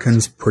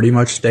Americans pretty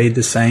much stayed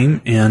the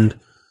same, and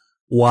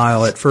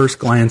while at first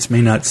glance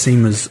may not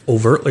seem as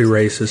overtly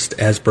racist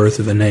as Birth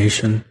of a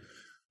Nation,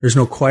 there's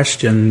no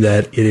question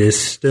that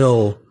it's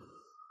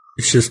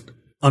just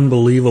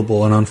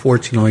unbelievable, and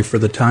unfortunately for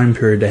the time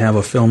period, to have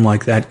a film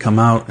like that come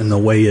out and the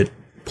way it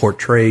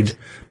portrayed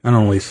not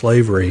only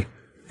slavery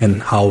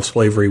and how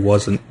slavery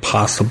wasn't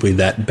possibly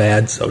that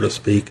bad, so to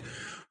speak.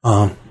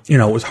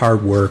 It was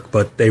hard work,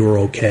 but they were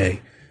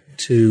okay.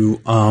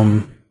 To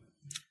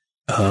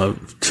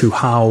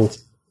how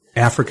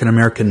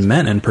African-American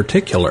men in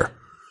particular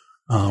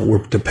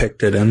were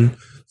depicted. And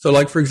so,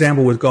 like, for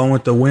example, with Gone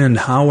with the Wind,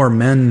 how are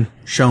men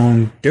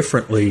shown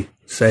differently,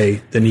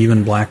 say, than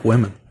even black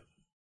women?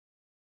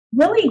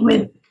 Really,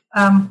 with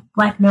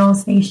black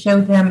males, they show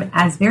them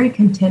as very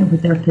content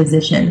with their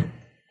position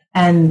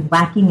and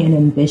lacking in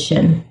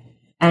ambition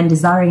and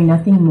desiring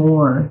nothing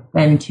more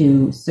than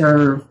to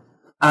serve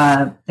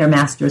their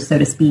masters, so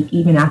to speak,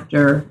 even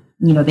after,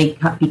 they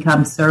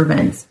become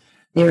servants.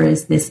 There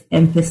is this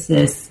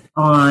emphasis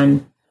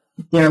on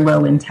their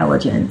low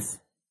intelligence.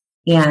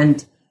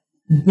 And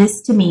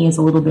this, to me, is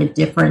a little bit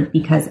different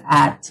because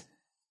at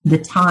the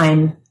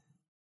time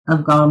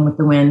of Gone with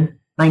the Wind,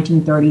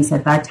 1930s,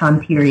 at that time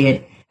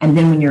period, and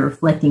then when you're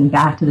reflecting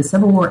back to the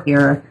Civil War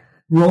era,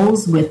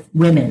 roles with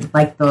women,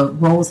 like the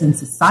roles in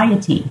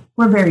society,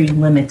 were very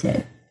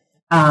limited.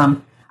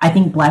 I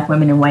think black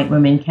women and white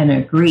women can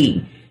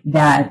agree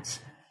that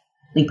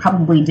they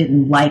probably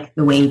didn't like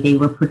the way they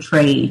were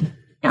portrayed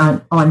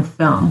on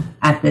film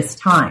at this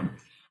time.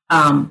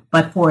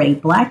 But for a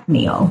black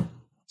male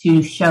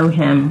to show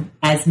him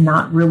as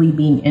not really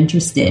being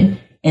interested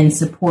in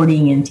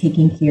supporting and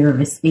taking care of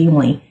his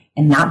family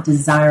and not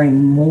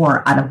desiring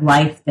more out of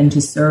life than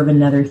to serve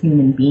another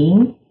human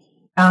being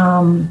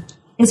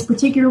is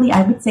particularly,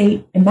 I would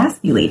say,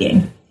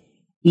 emasculating,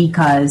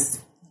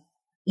 because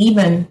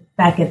even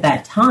back at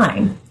that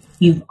time,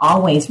 you've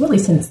always, really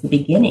since the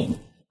beginning,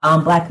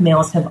 black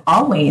males have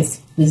always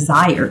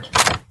desired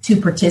to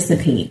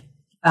participate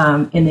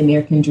in the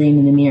American dream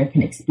and the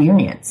American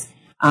experience.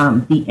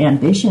 The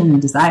ambition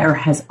and desire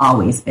has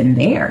always been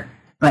there.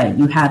 But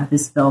you have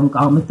this film,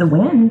 Gone with the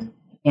Wind,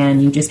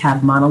 and you just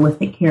have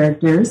monolithic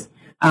characters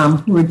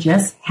who are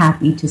just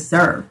happy to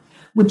serve,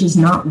 which is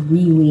not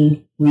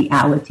really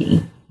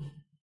reality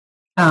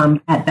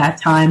at that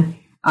time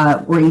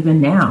or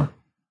even now.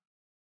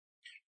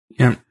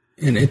 Yeah,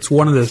 and it's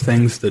one of the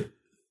things that,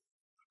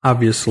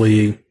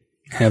 obviously,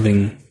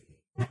 having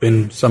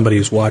been somebody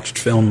who's watched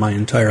film my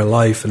entire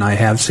life, and I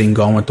have seen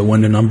Gone with the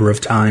Wind a number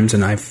of times,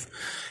 and I've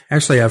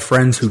actually have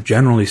friends who,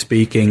 generally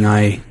speaking,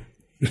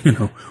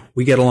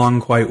 we get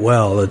along quite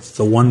well. It's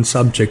the one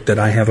subject that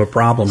I have a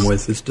problem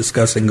with is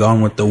discussing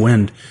Gone with the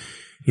Wind.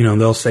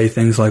 They'll say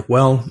things like,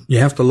 well, you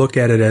have to look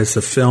at it as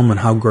a film and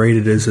how great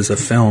it is as a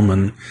film,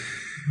 and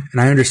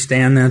I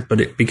understand that,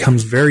 but it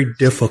becomes very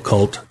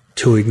difficult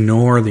to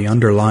ignore the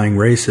underlying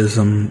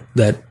racism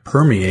that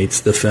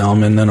permeates the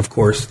film, and then, of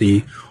course,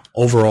 the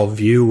overall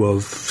view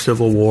of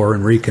Civil War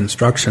and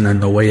Reconstruction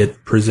and the way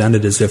it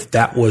presented as if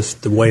that was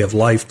the way of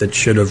life that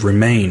should have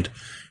remained.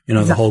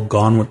 The whole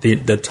Gone with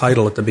the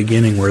title at the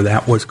beginning where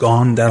that was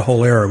gone, that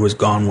whole era was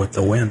Gone with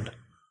the Wind.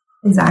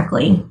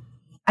 Exactly.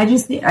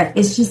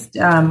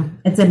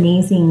 It's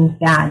amazing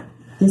that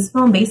this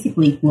film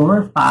basically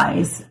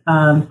glorifies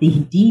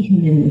the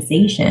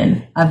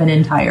dehumanization of an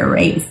entire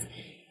race.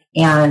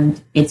 And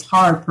it's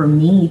hard for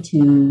me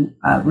to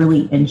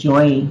really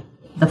enjoy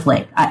the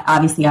flick.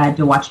 I had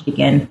to watch it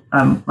again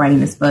writing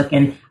this book,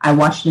 and I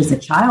watched it as a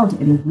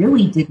child and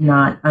really did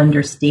not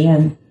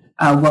understand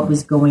what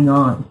was going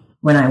on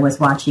when I was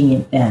watching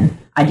it then.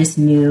 I just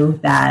knew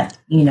that,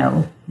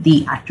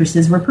 the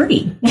actresses were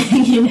pretty,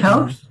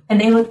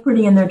 and they looked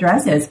pretty in their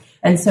dresses.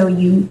 And so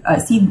you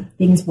see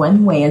things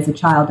one way as a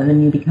child, and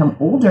then you become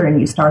older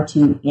and you start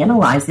to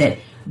analyze it.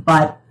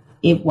 But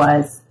it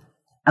was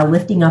a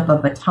lifting up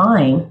of a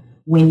time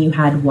when you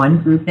had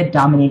one group that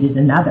dominated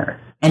another.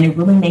 And it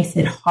really makes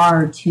it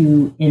hard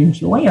to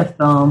enjoy a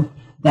film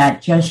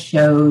that just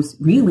shows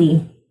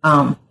really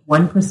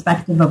one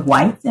perspective of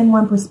whites and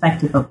one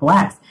perspective of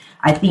blacks.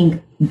 I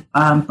think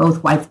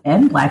both whites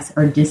and blacks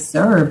are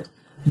disserved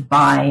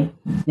by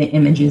the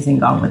images in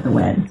Gone with the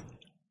Wind.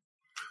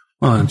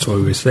 Well, that's what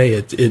we say.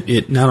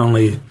 It not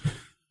only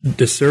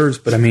deserves,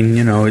 but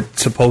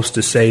it's supposed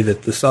to say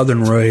that the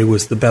Southern way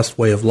was the best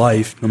way of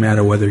life, no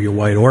matter whether you're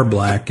white or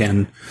black.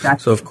 And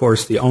exactly. So, of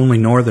course, the only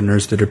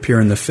Northerners that appear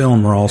in the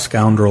film are all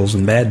scoundrels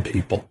and bad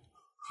people.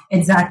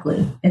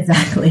 Exactly.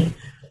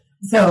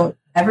 So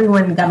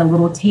everyone got a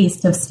little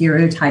taste of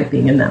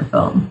stereotyping in that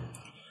film.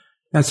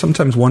 I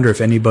sometimes wonder if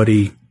any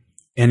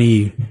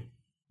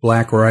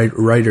black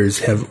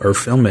writers or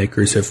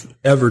filmmakers have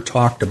ever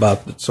talked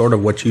about sort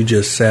of what you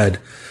just said,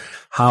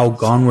 how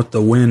Gone with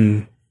the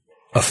Wind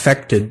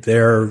affected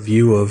their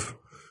view of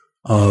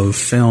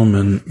film,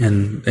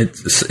 and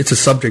it's a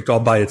subject all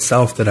by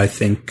itself that I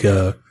think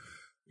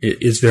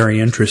is very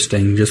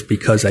interesting. Just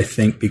because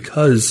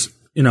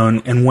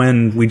and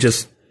when we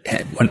just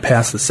went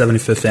past the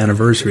 75th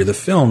anniversary of the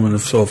film,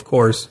 and so of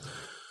course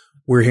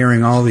we're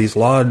hearing all these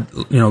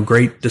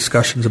great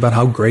discussions about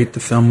how great the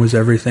film was,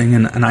 everything,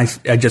 and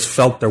I just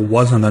felt there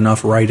wasn't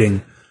enough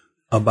writing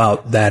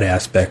about that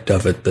aspect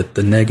of it, that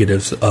the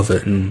negatives of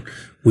it, and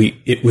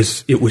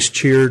it was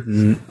cheered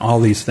and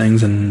all these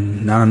things,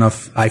 and not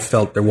enough. I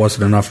felt there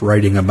wasn't enough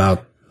writing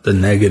about the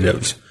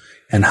negatives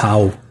and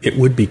how it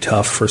would be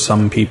tough for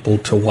some people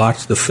to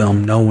watch the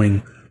film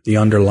knowing the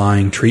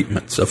underlying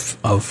treatments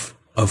of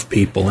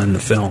people in the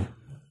film.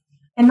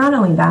 And not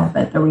only that,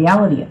 but the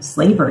reality of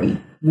slavery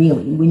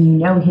really. When you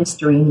know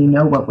history and you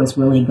know what was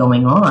really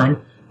going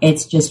on,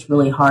 it's just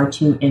really hard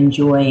to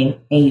enjoy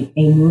a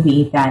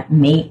movie that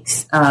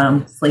makes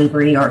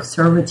slavery or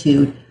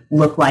servitude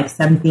look like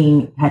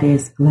something that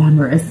is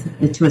glamorous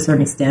to a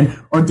certain extent,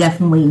 or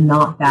definitely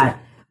not that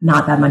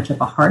much of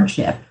a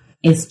hardship.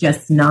 It's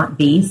just not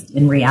based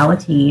in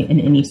reality in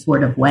any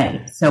sort of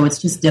way. So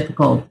it's just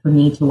difficult for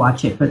me to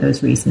watch it for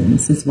those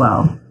reasons as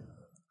well.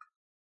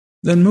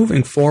 Then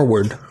moving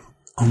forward,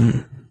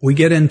 we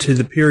get into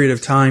the period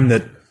of time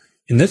that,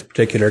 in this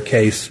particular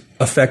case,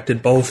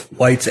 affected both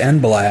whites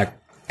and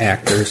black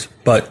actors,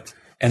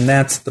 and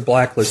that's the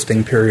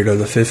blacklisting period of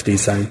the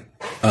 50s and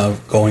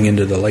going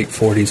into the late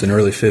 40s and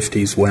early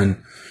 50s,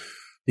 when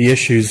the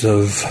issues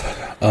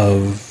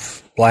of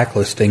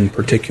blacklisting,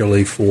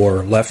 particularly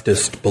for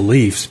leftist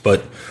beliefs,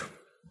 but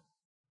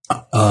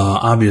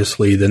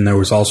obviously then there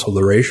was also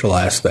the racial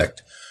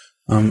aspect.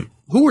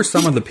 Who were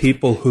some of the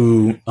people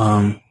who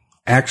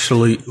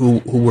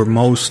who were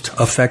most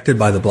affected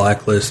by the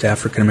blacklist,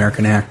 African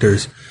American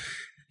actors,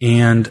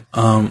 and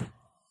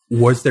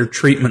was their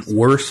treatment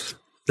worse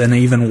than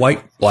even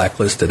white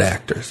blacklisted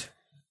actors?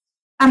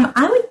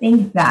 I would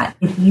think that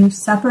if you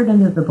suffered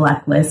under the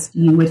blacklist,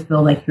 you would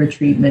feel like your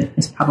treatment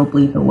is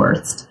probably the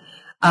worst.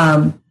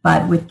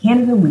 But with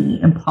Canada Lee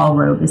and Paul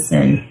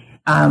Robeson,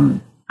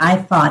 I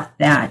thought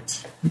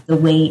that the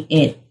way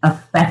it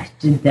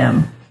affected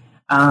them,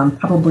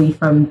 probably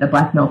from the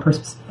black male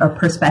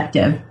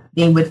perspective,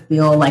 they would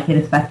feel like it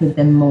affected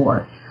them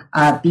more.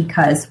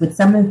 Because with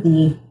some of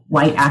the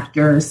white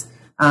actors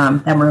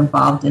that were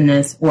involved in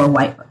this, or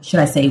white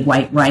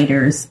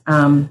writers,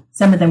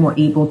 some of them were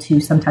able to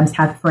sometimes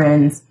have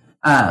friends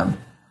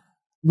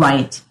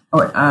write,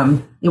 or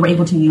they were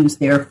able to use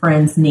their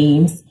friends'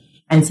 names.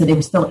 And so they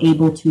were still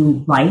able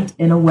to write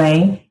in a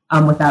way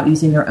without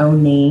using their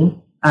own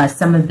name.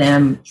 Some of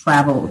them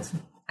traveled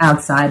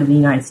outside of the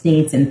United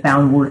States and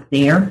found work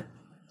there.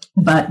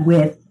 But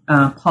with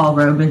Paul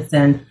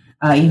Robeson,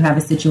 you have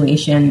a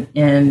situation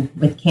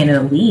with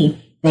Canada Lee.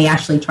 They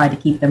actually tried to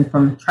keep them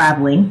from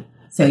traveling.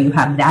 So you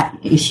have that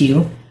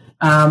issue.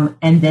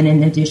 And then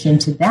in addition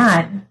to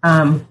that,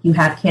 you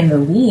have Canada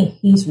Lee.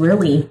 He's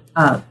really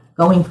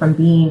going from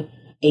being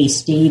a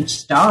stage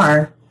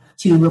star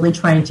to really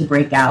trying to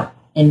break out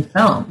in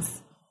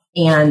films.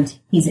 And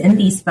he's in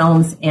these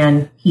films,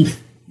 and he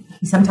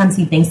sometimes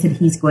he thinks that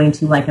he's going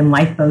to, like in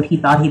Lifeboat, he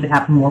thought he would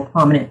have a more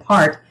prominent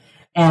part,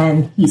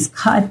 and he's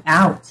cut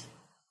out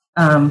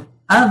of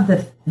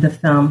the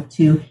film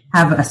to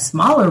have a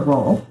smaller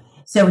role.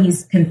 So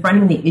he's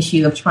confronting the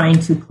issue of trying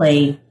to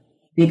play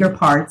bigger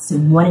parts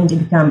and wanting to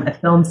become a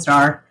film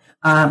star,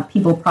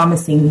 people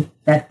promising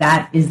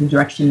that is the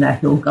direction that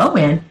he'll go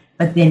in,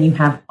 but then you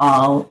have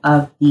all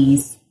of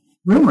these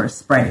rumors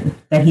spreading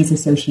that he's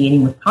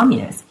associating with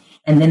communists.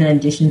 And then in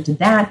addition to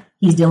that,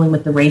 he's dealing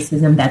with the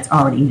racism that's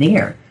already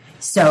there.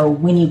 So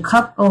when you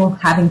couple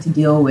having to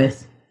deal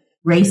with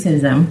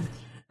racism,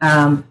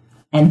 and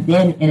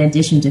then in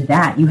addition to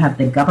that, you have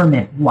the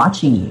government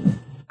watching you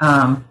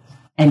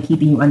and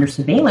keeping you under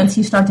surveillance,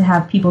 you start to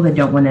have people that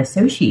don't want to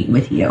associate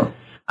with you.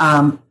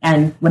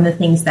 And one of the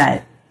things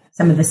that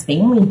some of this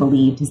family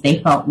believed is they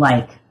felt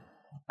like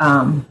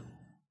being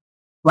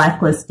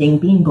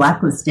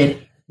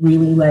blacklisted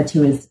really led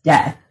to his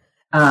death,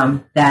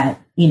 that,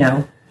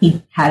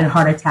 he had a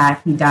heart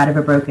attack, he died of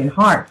a broken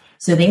heart.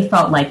 So they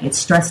felt like it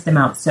stressed them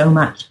out so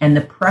much. And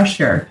the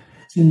pressure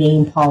to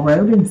name Paul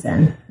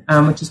Robeson,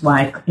 which is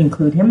why I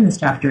include him in this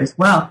chapter as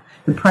well,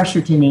 the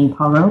pressure to name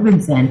Paul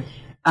Robeson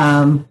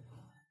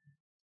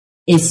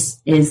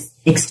is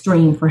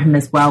extreme for him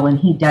as well. And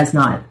he does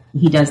not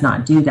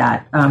do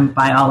that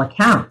by all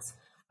accounts.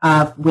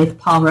 With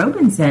Paul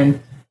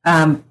Robeson,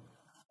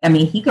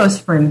 he goes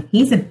from,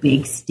 he's a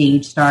big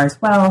stage star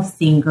as well,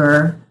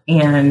 singer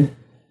and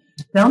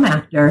film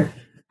actor.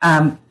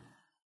 And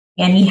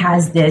he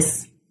has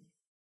this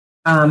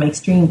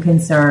extreme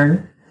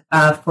concern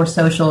for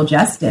social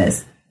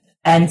justice.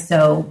 And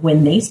so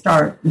when they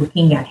start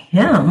looking at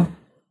him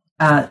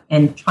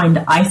and trying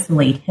to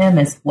isolate him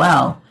as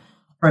well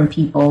from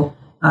people,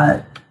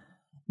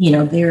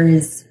 there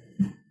is,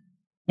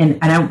 and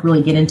I don't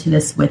really get into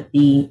this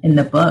in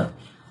the book,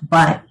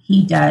 but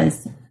he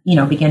does,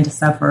 begin to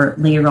suffer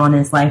later on in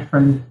his life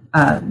from,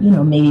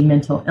 maybe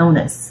mental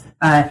illness.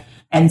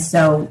 And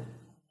so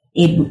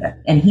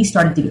and he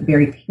started to get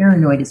very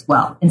paranoid as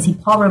well. And see,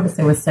 Paul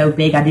Robeson was so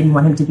big, I didn't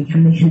want him to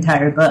become the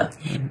entire book.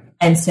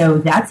 And so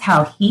that's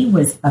how he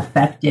was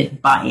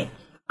affected by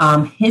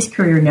it. His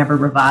career never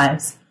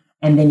revives.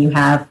 And then you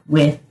have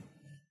with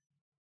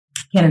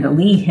Canada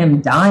Lee,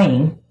 him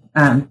dying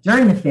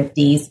during the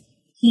 50s,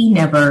 he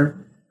never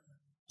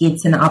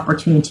gets an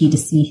opportunity to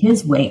see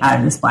his way out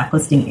of this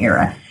blacklisting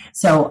era.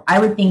 So I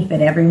would think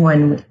that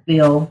everyone would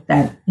feel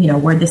that,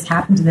 where this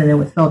happened to them, they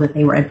would feel that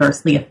they were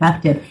adversely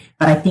affected.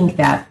 But I think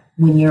that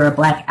when you're a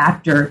black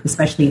actor,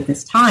 especially at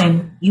this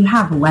time, you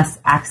have less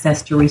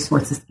access to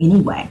resources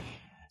anyway.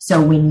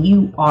 So when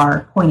you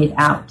are pointed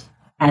out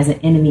as an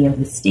enemy of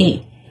the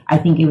state, I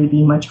think it would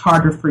be much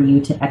harder for you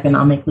to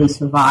economically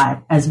survive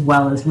as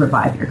well as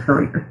revive your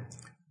career.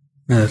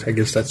 I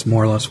guess that's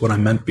more or less what I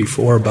meant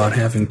before about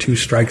having two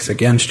strikes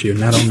against you.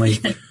 Not only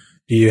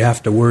do you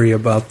have to worry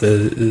about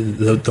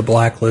the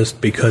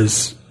blacklist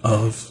because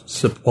of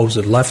supposed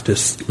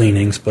leftist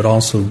leanings, but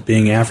also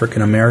being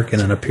African American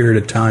in a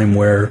period of time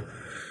where,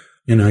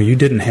 you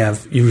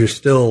were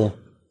still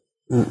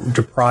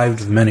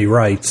deprived of many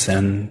rights,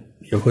 and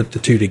you put the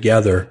two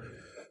together,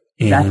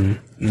 and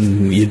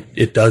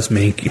it does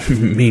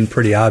mean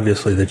pretty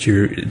obviously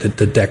that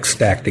the deck's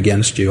stacked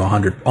against you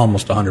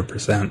almost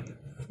 100%.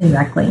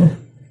 Exactly.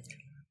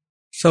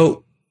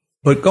 So,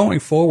 but going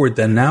forward,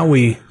 then now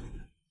we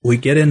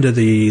get into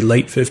the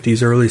late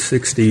 50s, early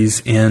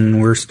 60s,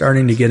 and we're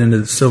starting to get into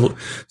the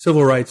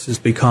civil rights has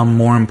become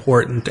more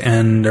important,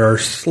 and there are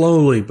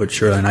slowly but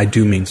surely, and I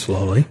do mean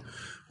slowly,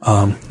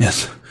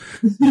 yes,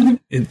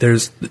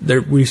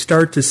 we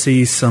start to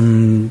see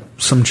some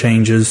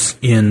changes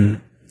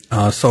in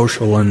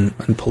social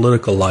and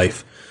political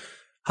life.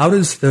 How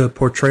does the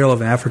portrayal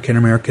of African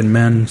American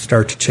men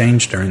start to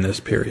change during this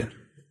period?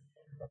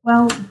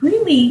 Well,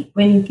 really,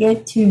 when you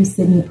get to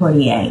Sidney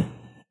Poitier,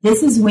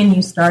 this is when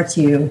you start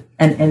to,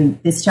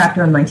 and this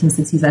chapter on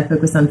 1960s, I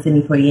focus on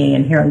Sidney Poitier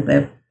and Harry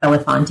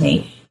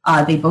Belafonte.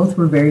 They both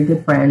were very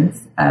good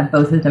friends,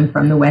 both of them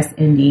from the West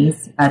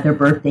Indies. Their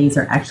birthdays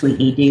are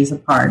actually 8 days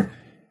apart.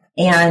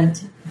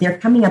 And they're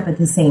coming up at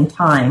the same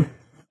time.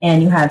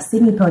 And you have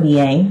Sidney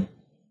Poitier,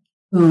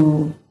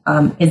 who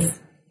is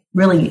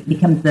really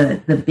becomes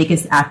the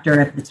biggest actor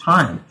at the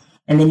time.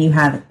 And then you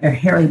have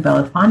Harry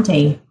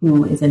Belafonte,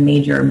 who is a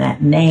major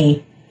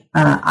matinee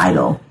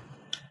idol.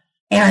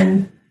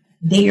 And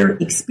they are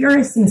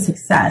experiencing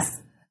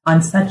success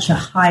on such a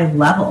high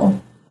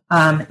level,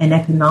 and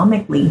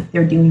economically,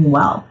 they're doing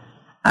well.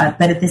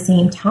 But at the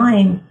same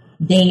time,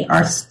 they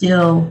are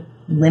still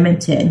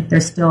limited.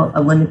 There's still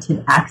a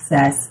limited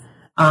access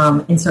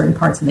in certain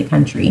parts of the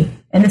country,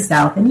 in the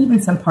South, and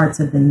even some parts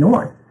of the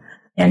North.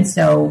 And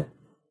so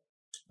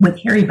with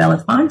Harry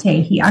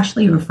Belafonte, he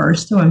actually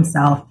refers to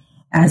himself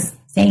as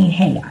saying,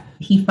 hey,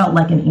 he felt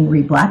like an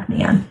angry black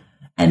man.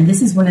 And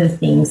this is one of the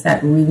things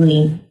that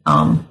really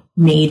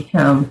made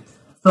him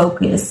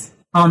focus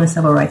on the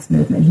civil rights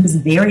movement. He was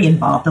very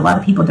involved. A lot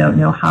of people don't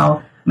know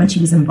how much he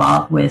was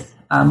involved with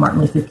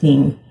Martin Luther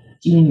King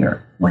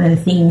Jr. One of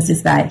the things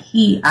is that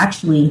he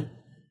actually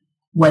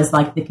was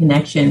like the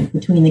connection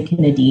between the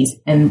Kennedys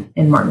and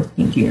Martin Luther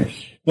King Jr.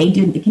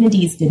 The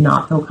Kennedys did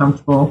not feel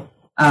comfortable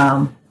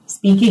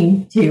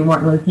speaking to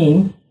Martin Luther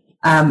King.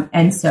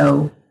 And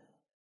so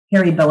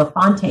Harry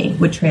Belafonte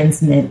would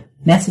transmit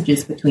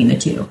messages between the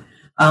two.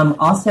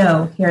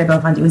 Also, Harry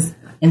Belafonte was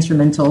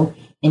instrumental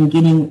in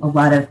getting a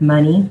lot of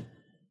money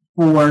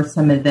for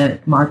some of the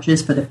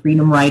marches for the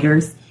Freedom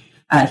Riders.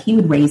 He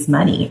would raise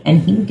money,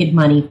 and he would get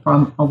money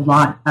from a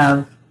lot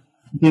of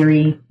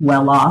very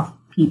well-off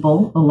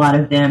people. A lot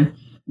of them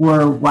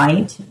were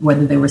white,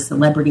 whether they were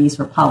celebrities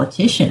or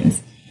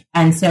politicians.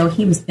 And so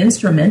he was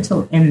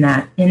instrumental in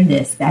that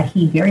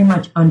he very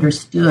much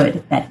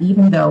understood that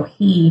even though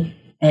he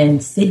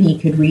and Sidney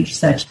could reach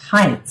such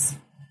heights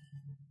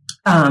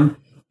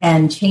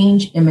and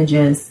change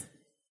images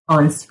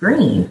on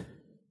screen,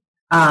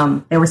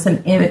 there were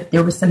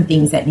some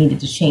things that needed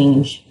to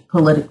change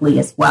politically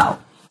as well.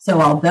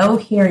 So although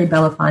Harry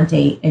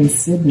Belafonte and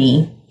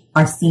Sidney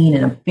are seen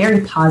in a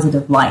very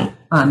positive light,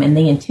 and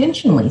they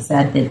intentionally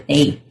said that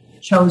they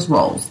chose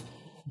roles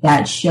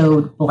that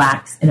showed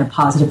blacks in a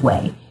positive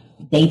way,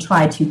 they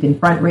tried to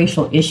confront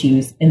racial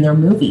issues in their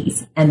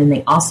movies, and then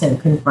they also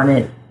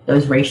confronted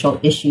those racial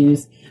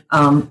issues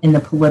in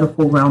the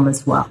political realm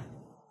as well.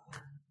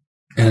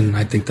 And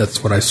I think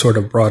that's what I sort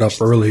of brought up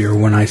earlier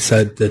when I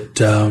said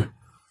that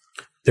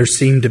there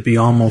seemed to be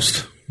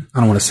almost, I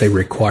don't want to say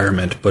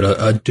requirement, but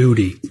a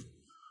duty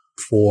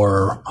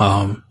for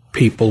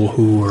people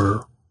who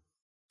were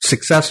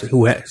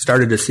who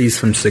started to see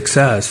some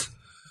success.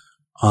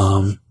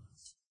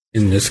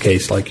 In this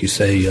case, like you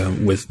say,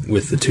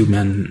 with the two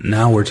men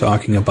now we're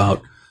talking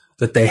about,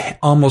 that they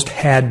almost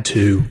had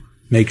to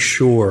make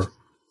sure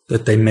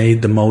that they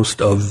made the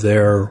most of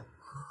their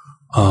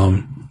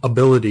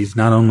abilities,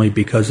 not only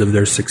because of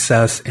their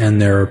success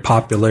and their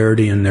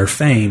popularity and their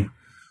fame,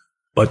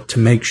 but to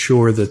make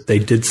sure that they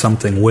did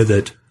something with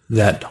it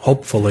that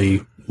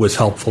hopefully was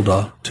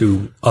helpful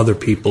to other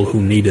people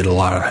who needed a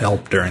lot of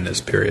help during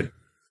this period.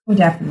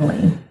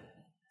 Definitely.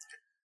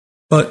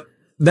 But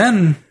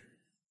then,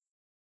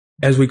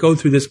 as we go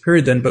through this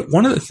period but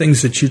one of the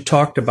things that you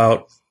talked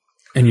about,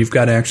 and you've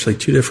got actually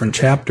two different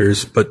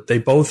chapters, but they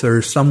both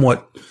are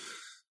somewhat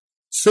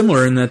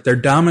similar in that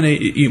they're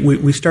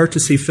we start to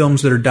see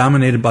films that are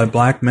dominated by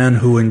black men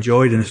who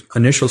enjoyed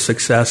initial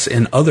success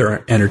in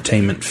other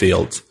entertainment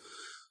fields,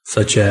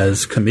 such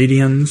as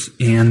comedians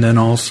and then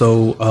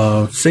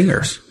also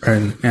singers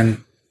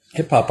and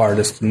hip-hop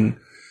artists. And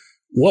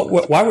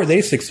why were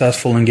they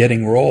successful in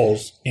getting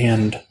roles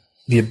and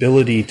the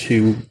ability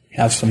to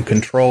have some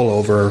control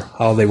over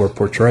how they were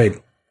portrayed?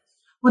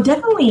 Well,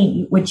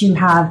 definitely what you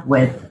have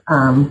with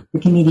the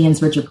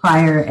comedians, Richard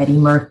Pryor, Eddie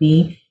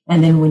Murphy,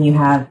 and then when you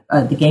have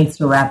the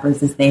gangster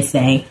rappers, as they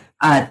say,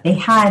 they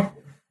had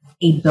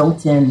a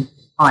built-in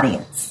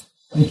audience.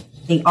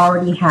 They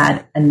already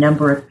had a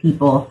number of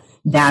people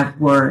that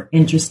were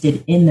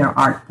interested in their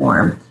art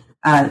form.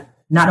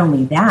 Not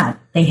only that,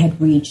 they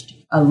had reached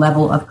a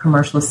level of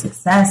commercial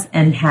success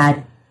and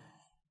had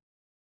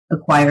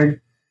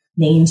acquired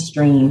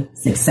mainstream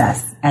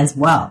success as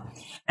well.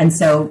 And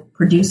so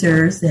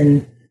producers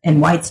and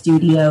white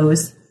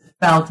studios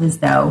felt as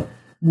though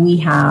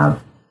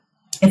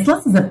it's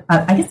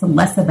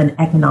less of an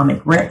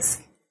economic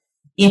risk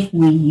if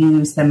we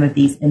use some of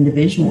these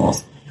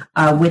individuals.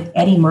 With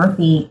Eddie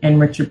Murphy and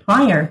Richard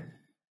Pryor,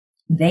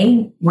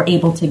 they were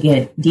able to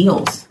get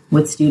deals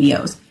with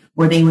studios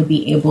where they would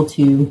be able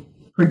to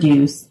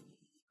produce,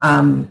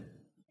 and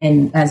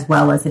as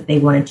well as if they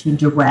wanted to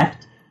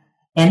direct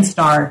and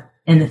star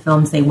in the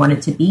films they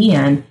wanted to be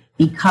in,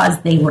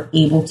 because they were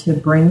able to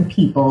bring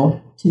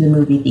people to the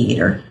movie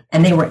theater.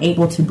 And they were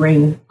able to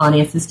bring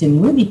audiences to the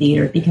movie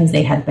theater because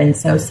they had been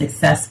so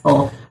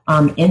successful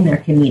in their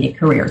comedic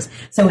careers.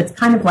 So it's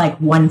kind of like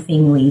one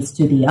thing leads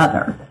to the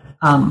other.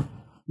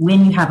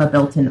 When you have a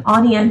built-in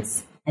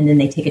audience and then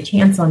they take a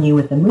chance on you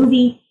with the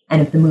movie,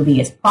 and if the movie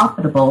is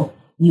profitable,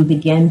 you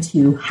begin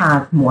to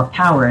have more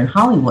power in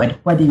Hollywood,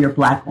 whether you're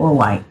black or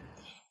white.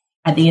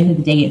 At the end of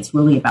the day, it's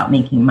really about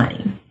making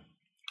money.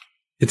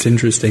 It's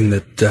interesting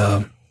that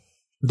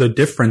the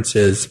difference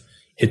is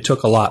it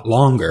took a lot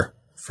longer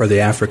for the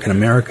African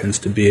Americans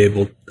to be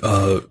able,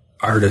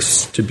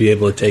 artists to be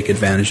able to take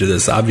advantage of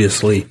this.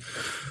 Obviously,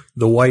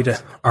 the white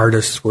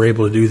artists were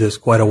able to do this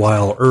quite a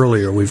while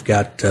earlier. We've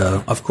got,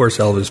 of course,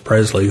 Elvis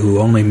Presley, who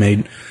only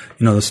made,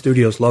 the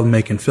studios loved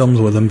making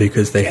films with him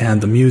because they had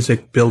the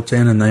music built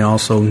in, and they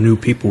also knew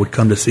people would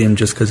come to see him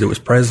just because it was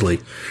Presley.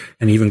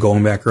 And even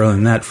going back earlier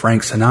than that,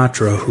 Frank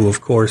Sinatra, who,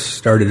 of course,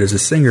 started as a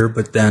singer,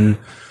 but then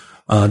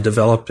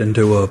developed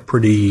into a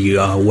pretty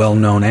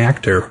well-known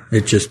actor.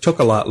 It just took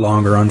a lot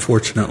longer,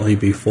 unfortunately,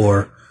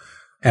 before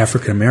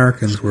African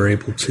Americans were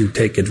able to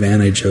take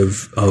advantage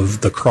of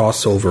the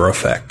crossover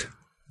effect.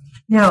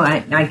 No,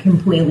 I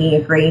completely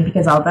agree,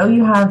 because although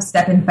you have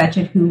Stephen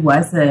Fetchit, who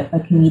was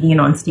a comedian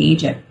on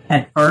stage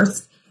at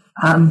first,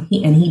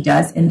 he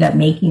does end up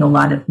making a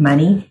lot of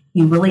money,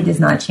 he really does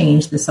not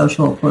change the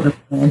social and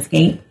political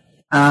landscape.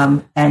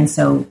 And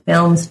so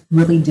films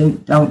really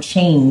don't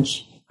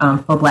change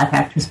for black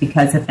actors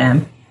because of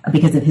him,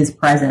 because of his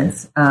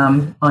presence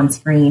on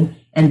screen.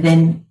 And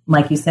then,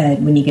 like you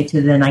said, when you get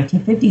to the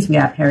 1950s, we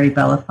have Harry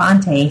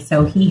Belafonte.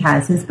 So he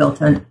has his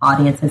built-in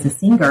audience as a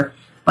singer,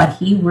 but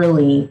he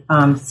really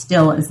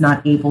still is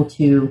not able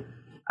to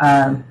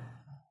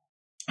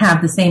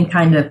have the same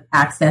kind of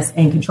access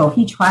and control.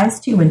 He tries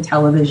to in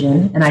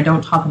television, and I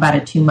don't talk about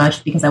it too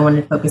much because I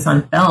wanted to focus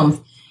on films.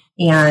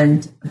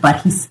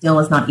 But he still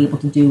is not able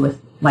to do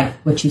with, like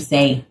what you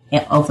say,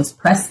 Elvis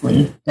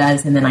Presley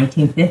does in the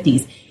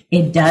 1950s.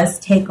 It does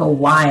take a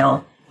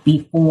while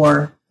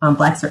before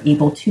blacks are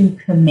able to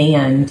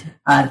command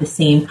the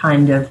same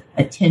kind of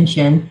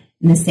attention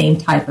and the same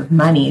type of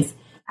monies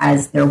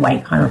as their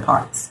white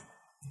counterparts.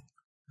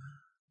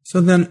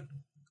 So then,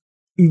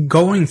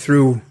 going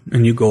through,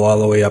 and you go all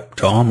the way up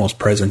to almost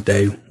present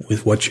day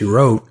with what you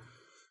wrote,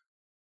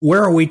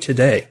 where are we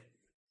today?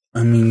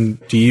 I mean,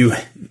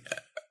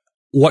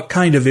 what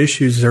kind of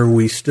issues are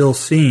we still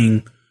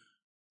seeing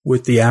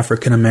with the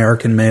African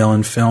American male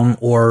in film,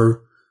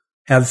 or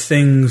have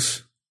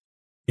things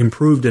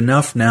improved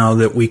enough now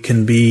that we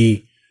can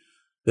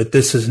that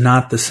this is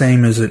not the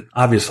same as it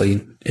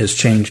obviously has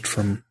changed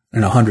from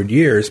in 100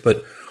 years,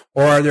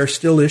 or are there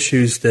still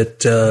issues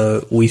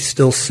that we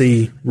still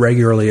see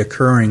regularly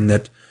occurring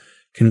that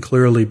can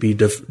clearly be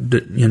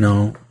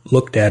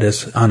looked at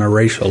as on a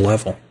racial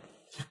level?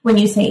 When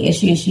you say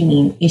issues, you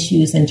mean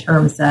issues in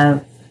terms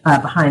of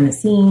behind the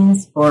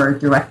scenes for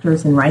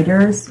directors and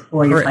writers,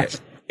 or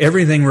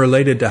everything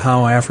related to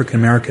how African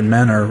American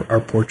men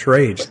are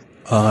portrayed,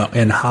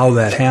 and how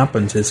that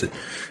happens? Is it,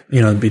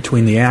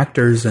 between the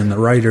actors and the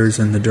writers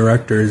and the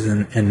directors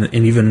and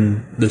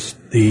even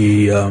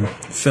the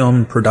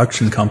film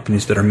production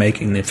companies that are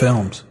making the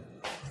films?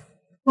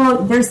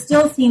 Well, there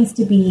still seems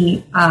to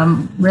be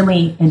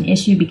really an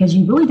issue because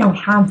you really don't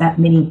have that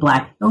many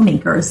black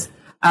filmmakers.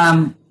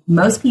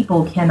 Most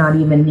people cannot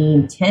even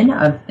name 10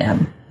 of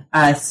them.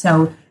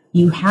 So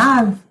you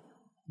have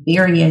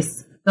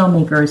various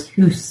filmmakers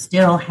who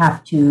still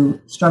have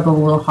to struggle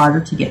a little harder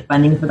to get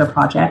funding for their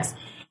projects.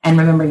 And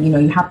remember,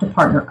 you have to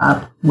partner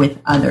up with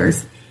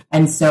others.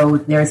 And so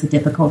there's a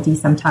difficulty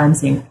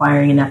sometimes in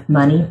acquiring enough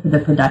money for the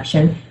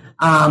production.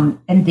 And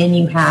then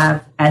you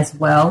have as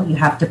well, you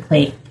have to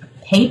pay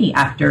the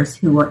actors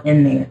who are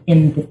in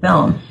the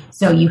film.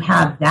 So you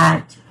have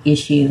that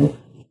issue,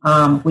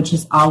 which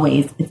is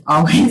always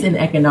an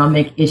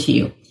economic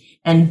issue.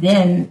 And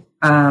then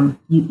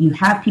you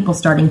have people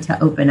starting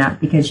to open up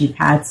because you've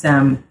had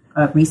some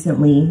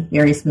recently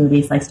various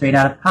movies like Straight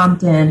Outta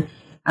Compton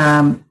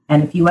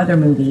and a few other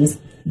movies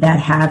that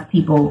have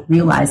people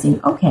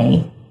realizing,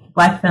 okay,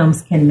 black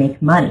films can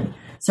make money.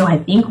 So I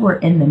think we're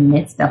in the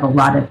midst of a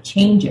lot of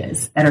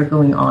changes that are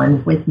going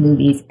on with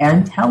movies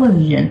and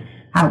television.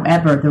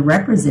 However, the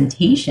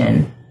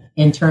representation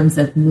in terms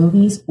of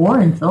movies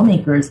or in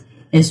filmmakers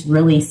is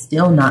really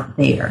still not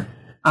there,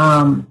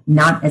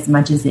 not as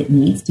much as it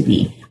needs to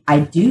be. I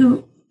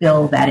do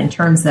feel that in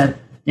terms of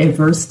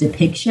diverse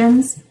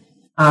depictions,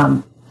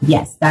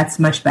 yes, that's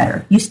much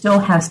better. You still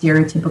have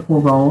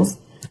stereotypical roles,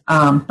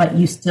 but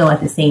you still,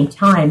 at the same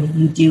time,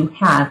 you do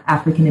have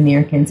African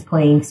Americans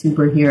playing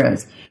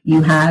superheroes.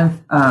 You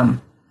have,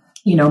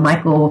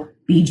 Michael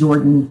B.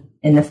 Jordan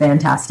in the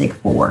Fantastic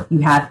Four. You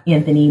have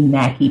Anthony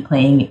Mackie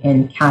playing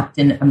in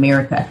Captain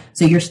America.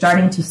 So you're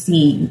starting to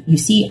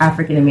see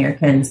African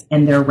Americans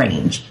and their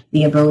range,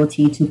 the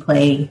ability to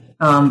play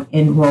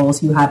in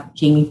roles. You have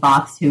Jamie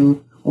Foxx,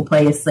 who will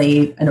play a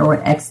slave, an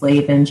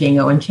ex-slave in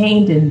Django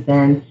Unchained, and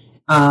then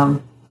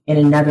in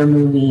another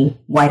movie,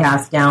 White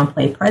House Down,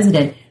 play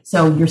president.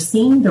 So you're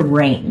seeing the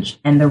range,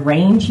 and the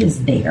range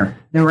is there.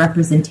 The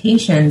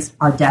representations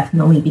are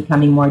definitely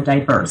becoming more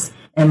diverse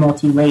and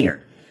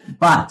multi-layered.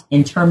 But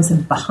in terms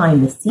of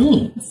behind the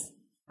scenes,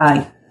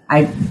 I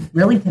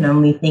really can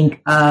only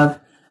think of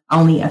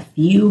only a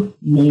few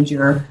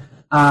major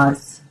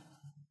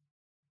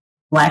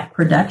Black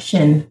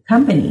production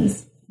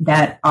companies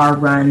that are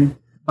run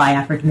by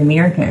African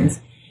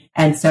Americans.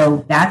 And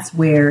so that's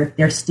where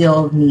there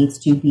still needs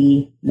to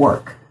be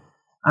work.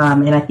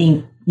 And I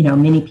think,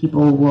 many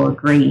people will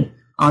agree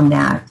on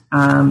that.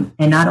 And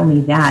not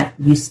only that,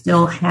 you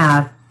still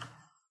have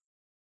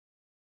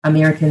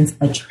Americans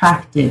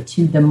attracted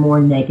to the more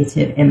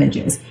negative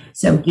images.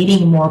 So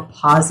getting more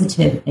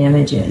positive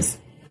images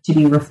to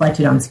be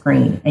reflected on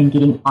screen and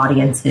getting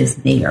audiences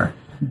there,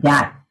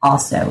 that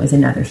also is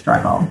another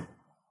struggle.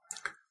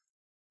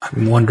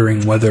 I'm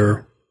wondering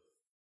whether,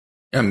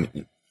 you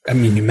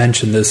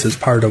mentioned this as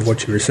part of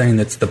what you were saying,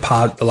 that's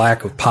the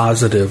lack of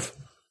positive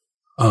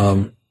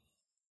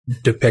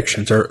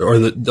depictions or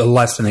the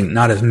lessening,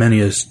 not as many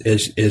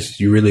as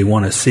you really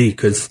want to see,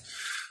 because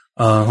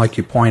like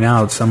you point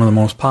out, some of the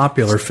most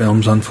popular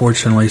films,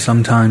 unfortunately,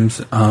 sometimes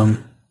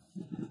the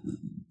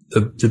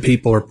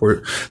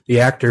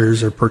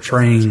actors are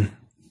portraying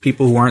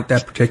people who aren't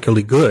that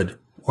particularly good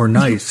or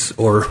nice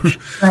or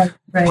right.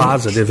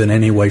 positive in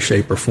any way,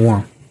 shape, or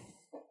form.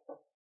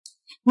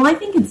 Well, I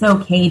think it's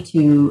okay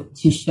to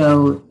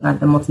show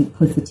the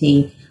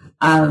multiplicity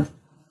of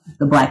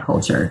the Black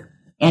culture.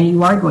 And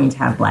you are going to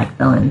have Black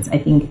villains. I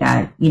think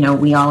that,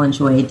 we all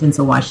enjoy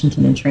Denzel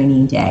Washington and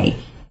Training Day.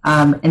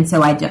 And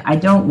so I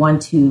don't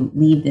want to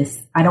leave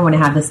this, I don't want to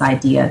have this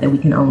idea that we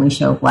can only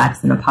show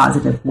Blacks in a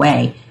positive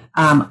way.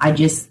 I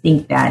just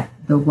think that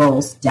the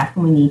roles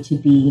definitely need to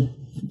be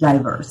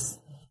diverse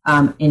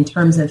in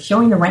terms of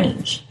showing the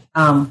range.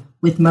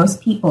 With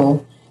most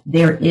people,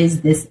 there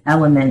is this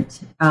element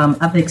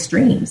of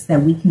extremes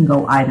that we can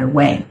go either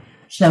way.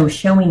 So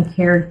showing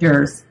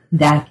characters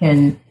that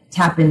can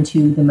tap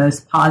into the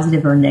most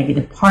positive or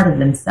negative part of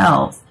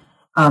themselves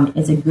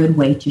is a good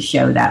way to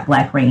show that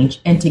Black range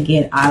and to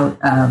get out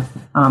of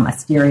a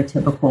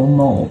stereotypical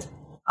mold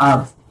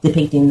of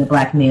depicting the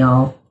Black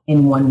male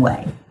in one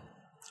way.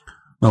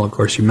 Well, of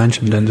course, you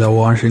mentioned Denzel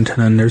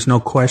Washington, and there's no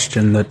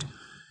question that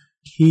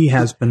he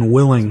has been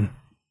willing,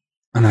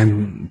 and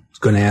I'm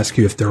going to ask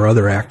you if there are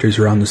other actors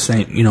around the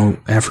same,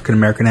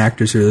 African-American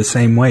actors who are the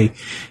same way.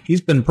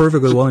 He's been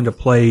perfectly willing to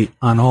play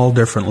on all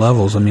different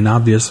levels.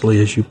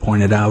 Obviously, as you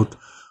pointed out,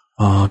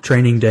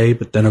 Training Day,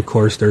 but then, of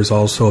course, there's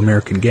also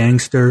American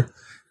Gangster,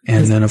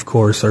 and then, of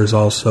course, there's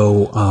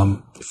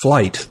also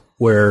Flight,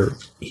 where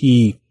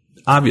he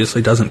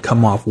obviously doesn't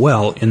come off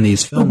well in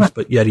these films,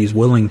 but yet he's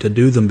willing to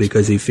do them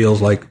because he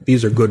feels like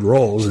these are good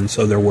roles, and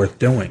so they're worth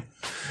doing.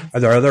 Are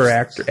there other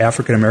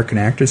African-American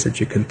actors that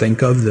you can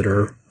think of that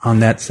are on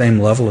that same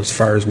level as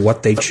far as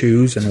what they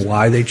choose and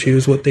why they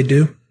choose what they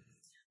do?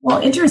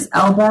 Well, Idris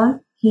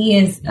Elba, he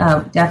is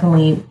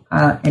definitely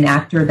an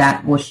actor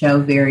that will show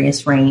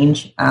various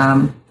range.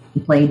 He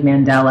played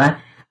Mandela.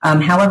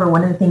 However,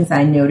 one of the things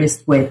I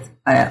noticed with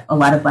a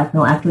lot of Black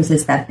male actors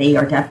is that they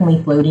are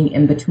definitely floating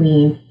in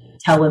between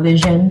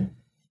television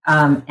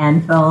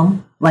and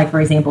film. Like,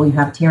 for example, you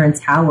have Terrence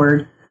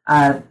Howard,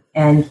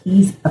 and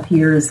he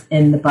appears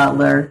in The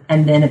Butler,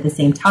 and then at the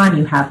same time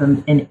you have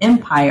him in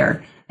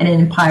Empire. And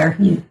in Empire,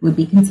 he would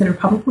be considered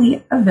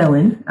probably a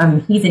villain.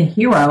 He's a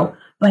hero,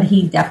 but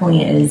he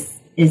definitely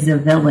is a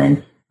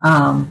villain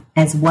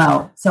as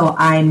well. So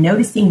I'm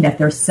noticing that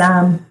there's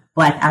some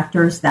Black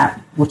actors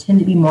that will tend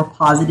to be more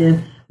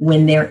positive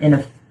when they're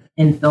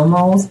in film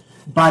roles,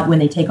 but when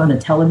they take on a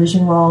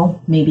television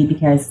role, maybe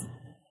because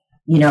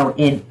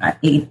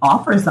it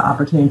offers the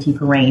opportunity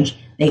for range,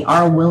 they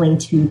are willing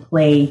to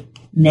play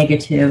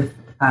negative,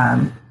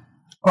 or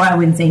I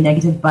wouldn't say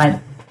negative, but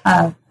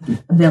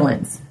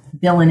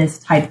villainous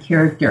type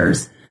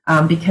characters,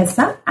 because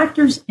some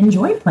actors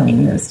enjoy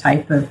playing those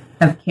type of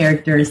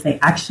characters. They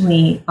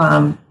actually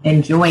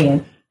enjoy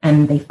it,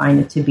 and they find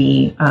it to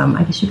be,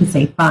 I guess you could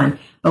say, fun.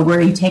 But where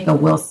you take a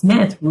Will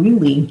Smith,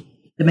 really,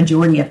 the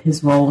majority of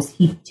his roles,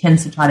 he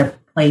tends to try to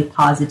play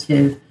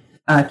positive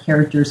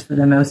characters for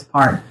the most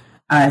part.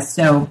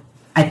 So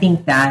I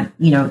think that,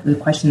 the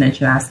question that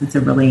you asked, it's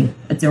a really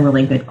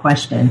good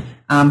question.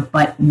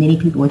 But many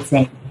people would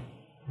say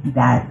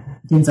that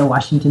Denzel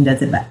Washington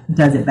does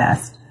it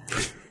best.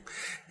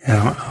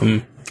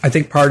 I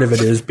think part of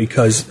it is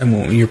because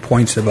your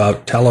points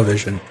about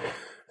television,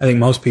 I think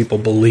most people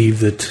believe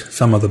that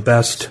some of the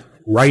best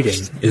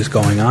writing is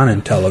going on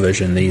in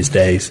television these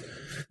days.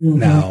 Mm-hmm.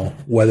 Now,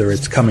 whether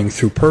it's coming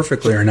through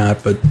perfectly or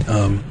not, but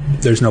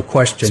there's no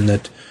question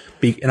that,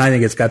 and I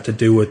think it's got to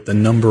do with the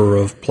number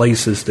of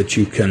places that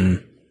you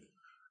can,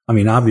 I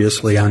mean,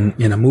 obviously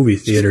in a movie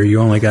theater, you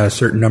only got a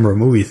certain number of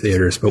movie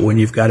theaters, but when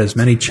you've got as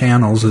many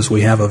channels as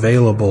we have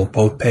available,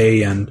 both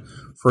pay and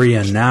free,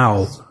 and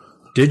now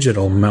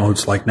digital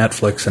modes like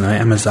Netflix and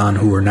Amazon,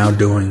 who are now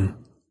doing,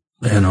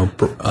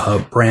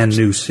 brand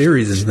new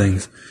series and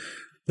things,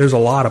 there's a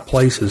lot of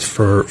places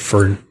for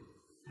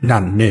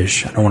not a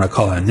niche, I don't want to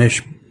call it a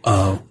niche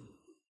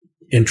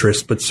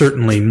interest, but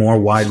certainly more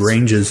wide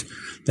ranges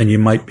than you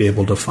might be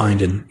able to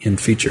find in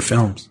feature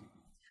films.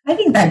 I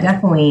think that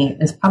definitely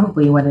is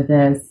probably what it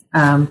is.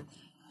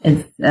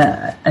 As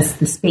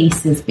the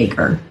space is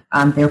bigger,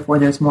 therefore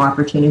there's more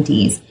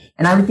opportunities.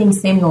 And I would think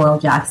Samuel L.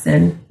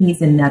 Jackson,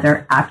 he's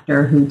another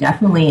actor who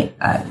definitely,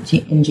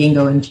 in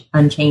Django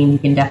Unchained, you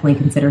can definitely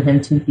consider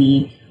him to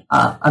be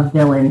a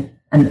villain,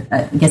 and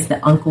I guess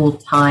the Uncle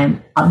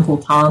Tom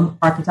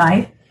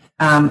archetype.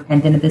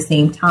 And then at the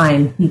same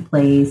time, he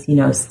plays,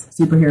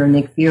 superhero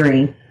Nick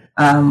Fury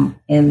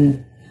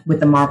with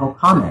the Marvel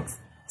Comics.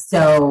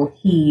 So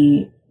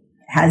he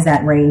has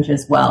that range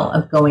as well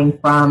of going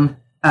from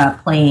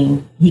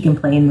he can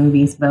play in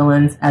movies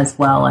villains as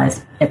well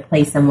as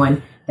play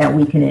someone that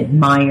we can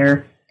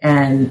admire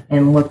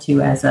and look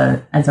to as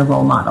a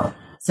role model.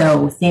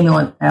 So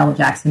Samuel L.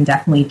 Jackson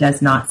definitely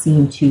does not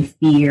seem to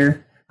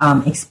fear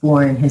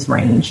exploring his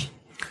range.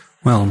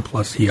 Well, and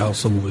plus he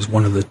also was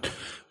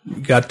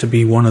got to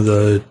be one of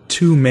the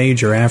two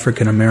major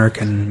African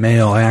American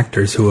male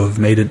actors who have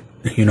made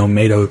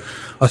a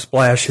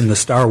splash in the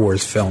Star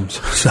Wars films.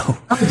 So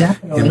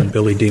definitely. Him and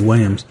Billy D.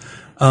 Williams.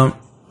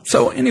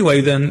 So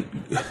anyway, then,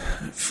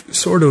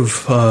 sort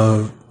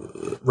of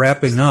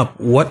wrapping up,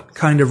 what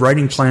kind of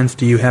writing plans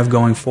do you have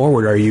going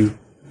forward? Are you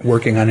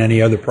working on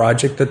any other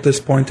project at this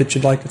point that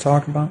you'd like to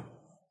talk about?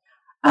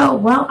 Oh,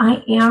 well,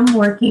 I am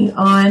working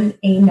on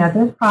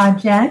another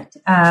project.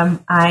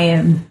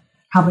 I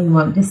probably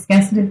won't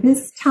discuss it at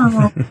this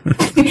time.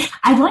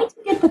 I'd like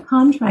to get the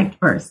contract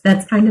first.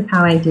 That's kind of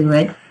how I do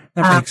it.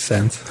 That makes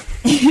sense.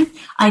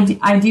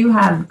 I do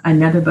have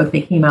another book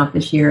that came out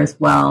this year as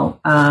well,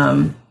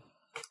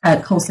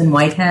 Colson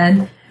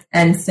Whitehead.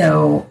 And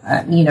so,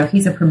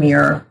 he's a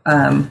premier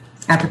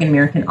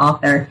African-American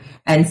author.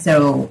 And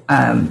so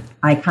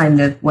I kind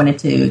of wanted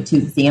to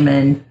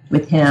examine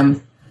with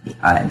him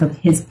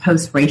his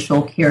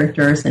post-racial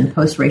characters and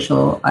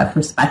post-racial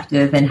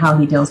perspective and how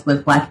he deals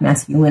with Black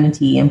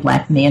masculinity and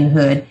Black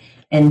manhood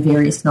and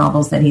various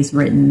novels that he's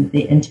written,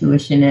 The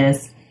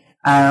Intuitionist,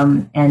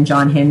 and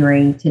John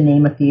Henry, to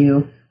name a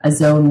few,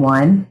 Zone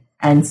 1.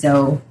 And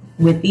so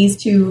with these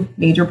two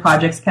major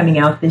projects coming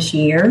out this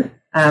year,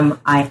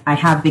 I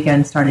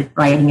have started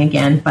writing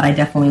again, but I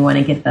definitely want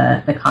to get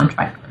the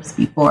contract first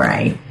before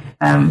I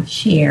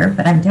share,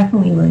 but I'm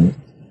definitely willing to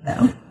do so.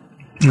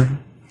 Mm-hmm.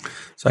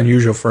 It's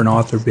unusual for an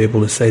author to be able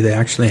to say they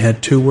actually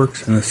had two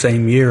works in the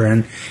same year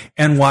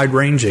and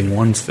wide-ranging.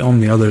 One's film,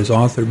 the other is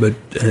author, but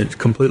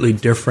completely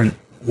different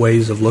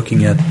ways of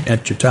looking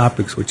at your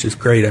topics, which is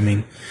great. I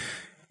mean,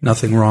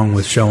 nothing wrong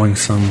with showing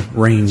some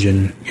range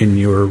in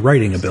your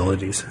writing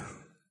abilities.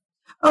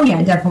 Oh,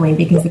 yeah, definitely,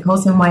 because the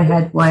Colson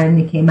Whitehead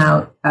one came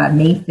out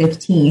May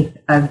 15th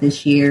of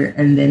this year,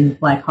 and then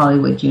Black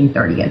Hollywood June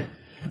 30th.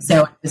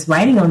 So I was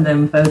writing on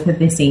them both at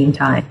the same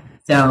time.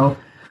 So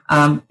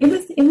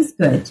it was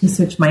good to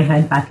switch my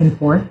head back and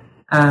forth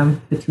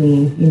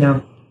between,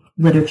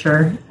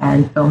 literature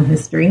and film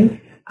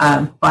history.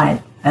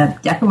 But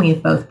definitely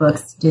both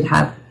books did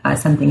have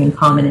something in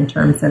common in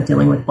terms of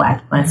dealing with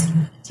Black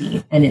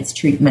masculinity and its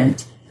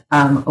treatment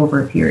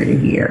over a period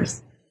of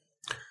years.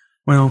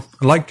 Well,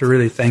 I'd like to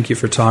really thank you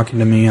for talking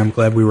to me. I'm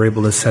glad we were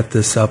able to set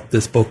this up.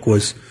 This book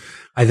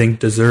I think,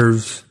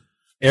 deserves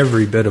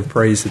every bit of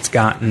praise it's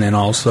gotten, and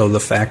also the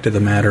fact of the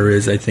matter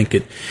is I think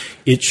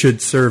it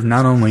should serve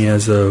not only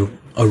as a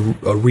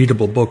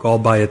readable book all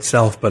by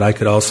itself, but I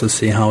could also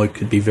see how it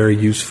could be very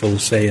useful,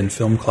 say, in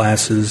film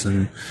classes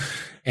and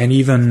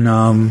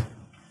even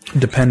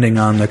depending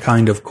on the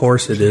kind of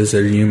course it is,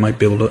 or you might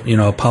be able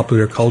to, a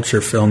popular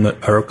culture film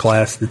or a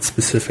class that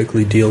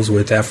specifically deals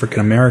with African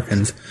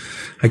Americans.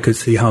 I could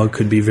see how it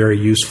could be very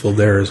useful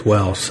there as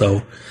well.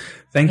 So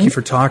thank you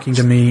for talking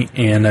to me,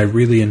 and I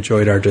really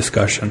enjoyed our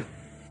discussion.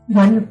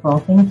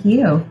 Wonderful. Thank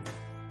you.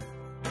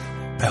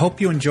 I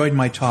hope you enjoyed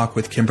my talk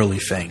with Kimberly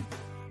Fain.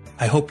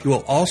 I hope you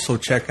will also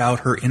check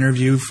out her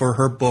interview for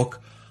her book,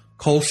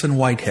 Colson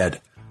Whitehead,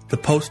 The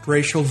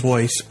Post-Racial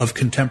Voice of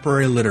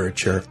Contemporary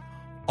Literature,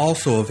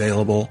 also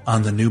available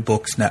on the New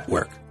Books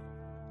Network.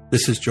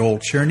 This is Joel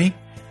Cherney,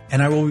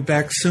 and I will be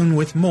back soon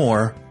with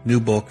more New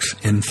Books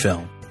in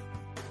Film.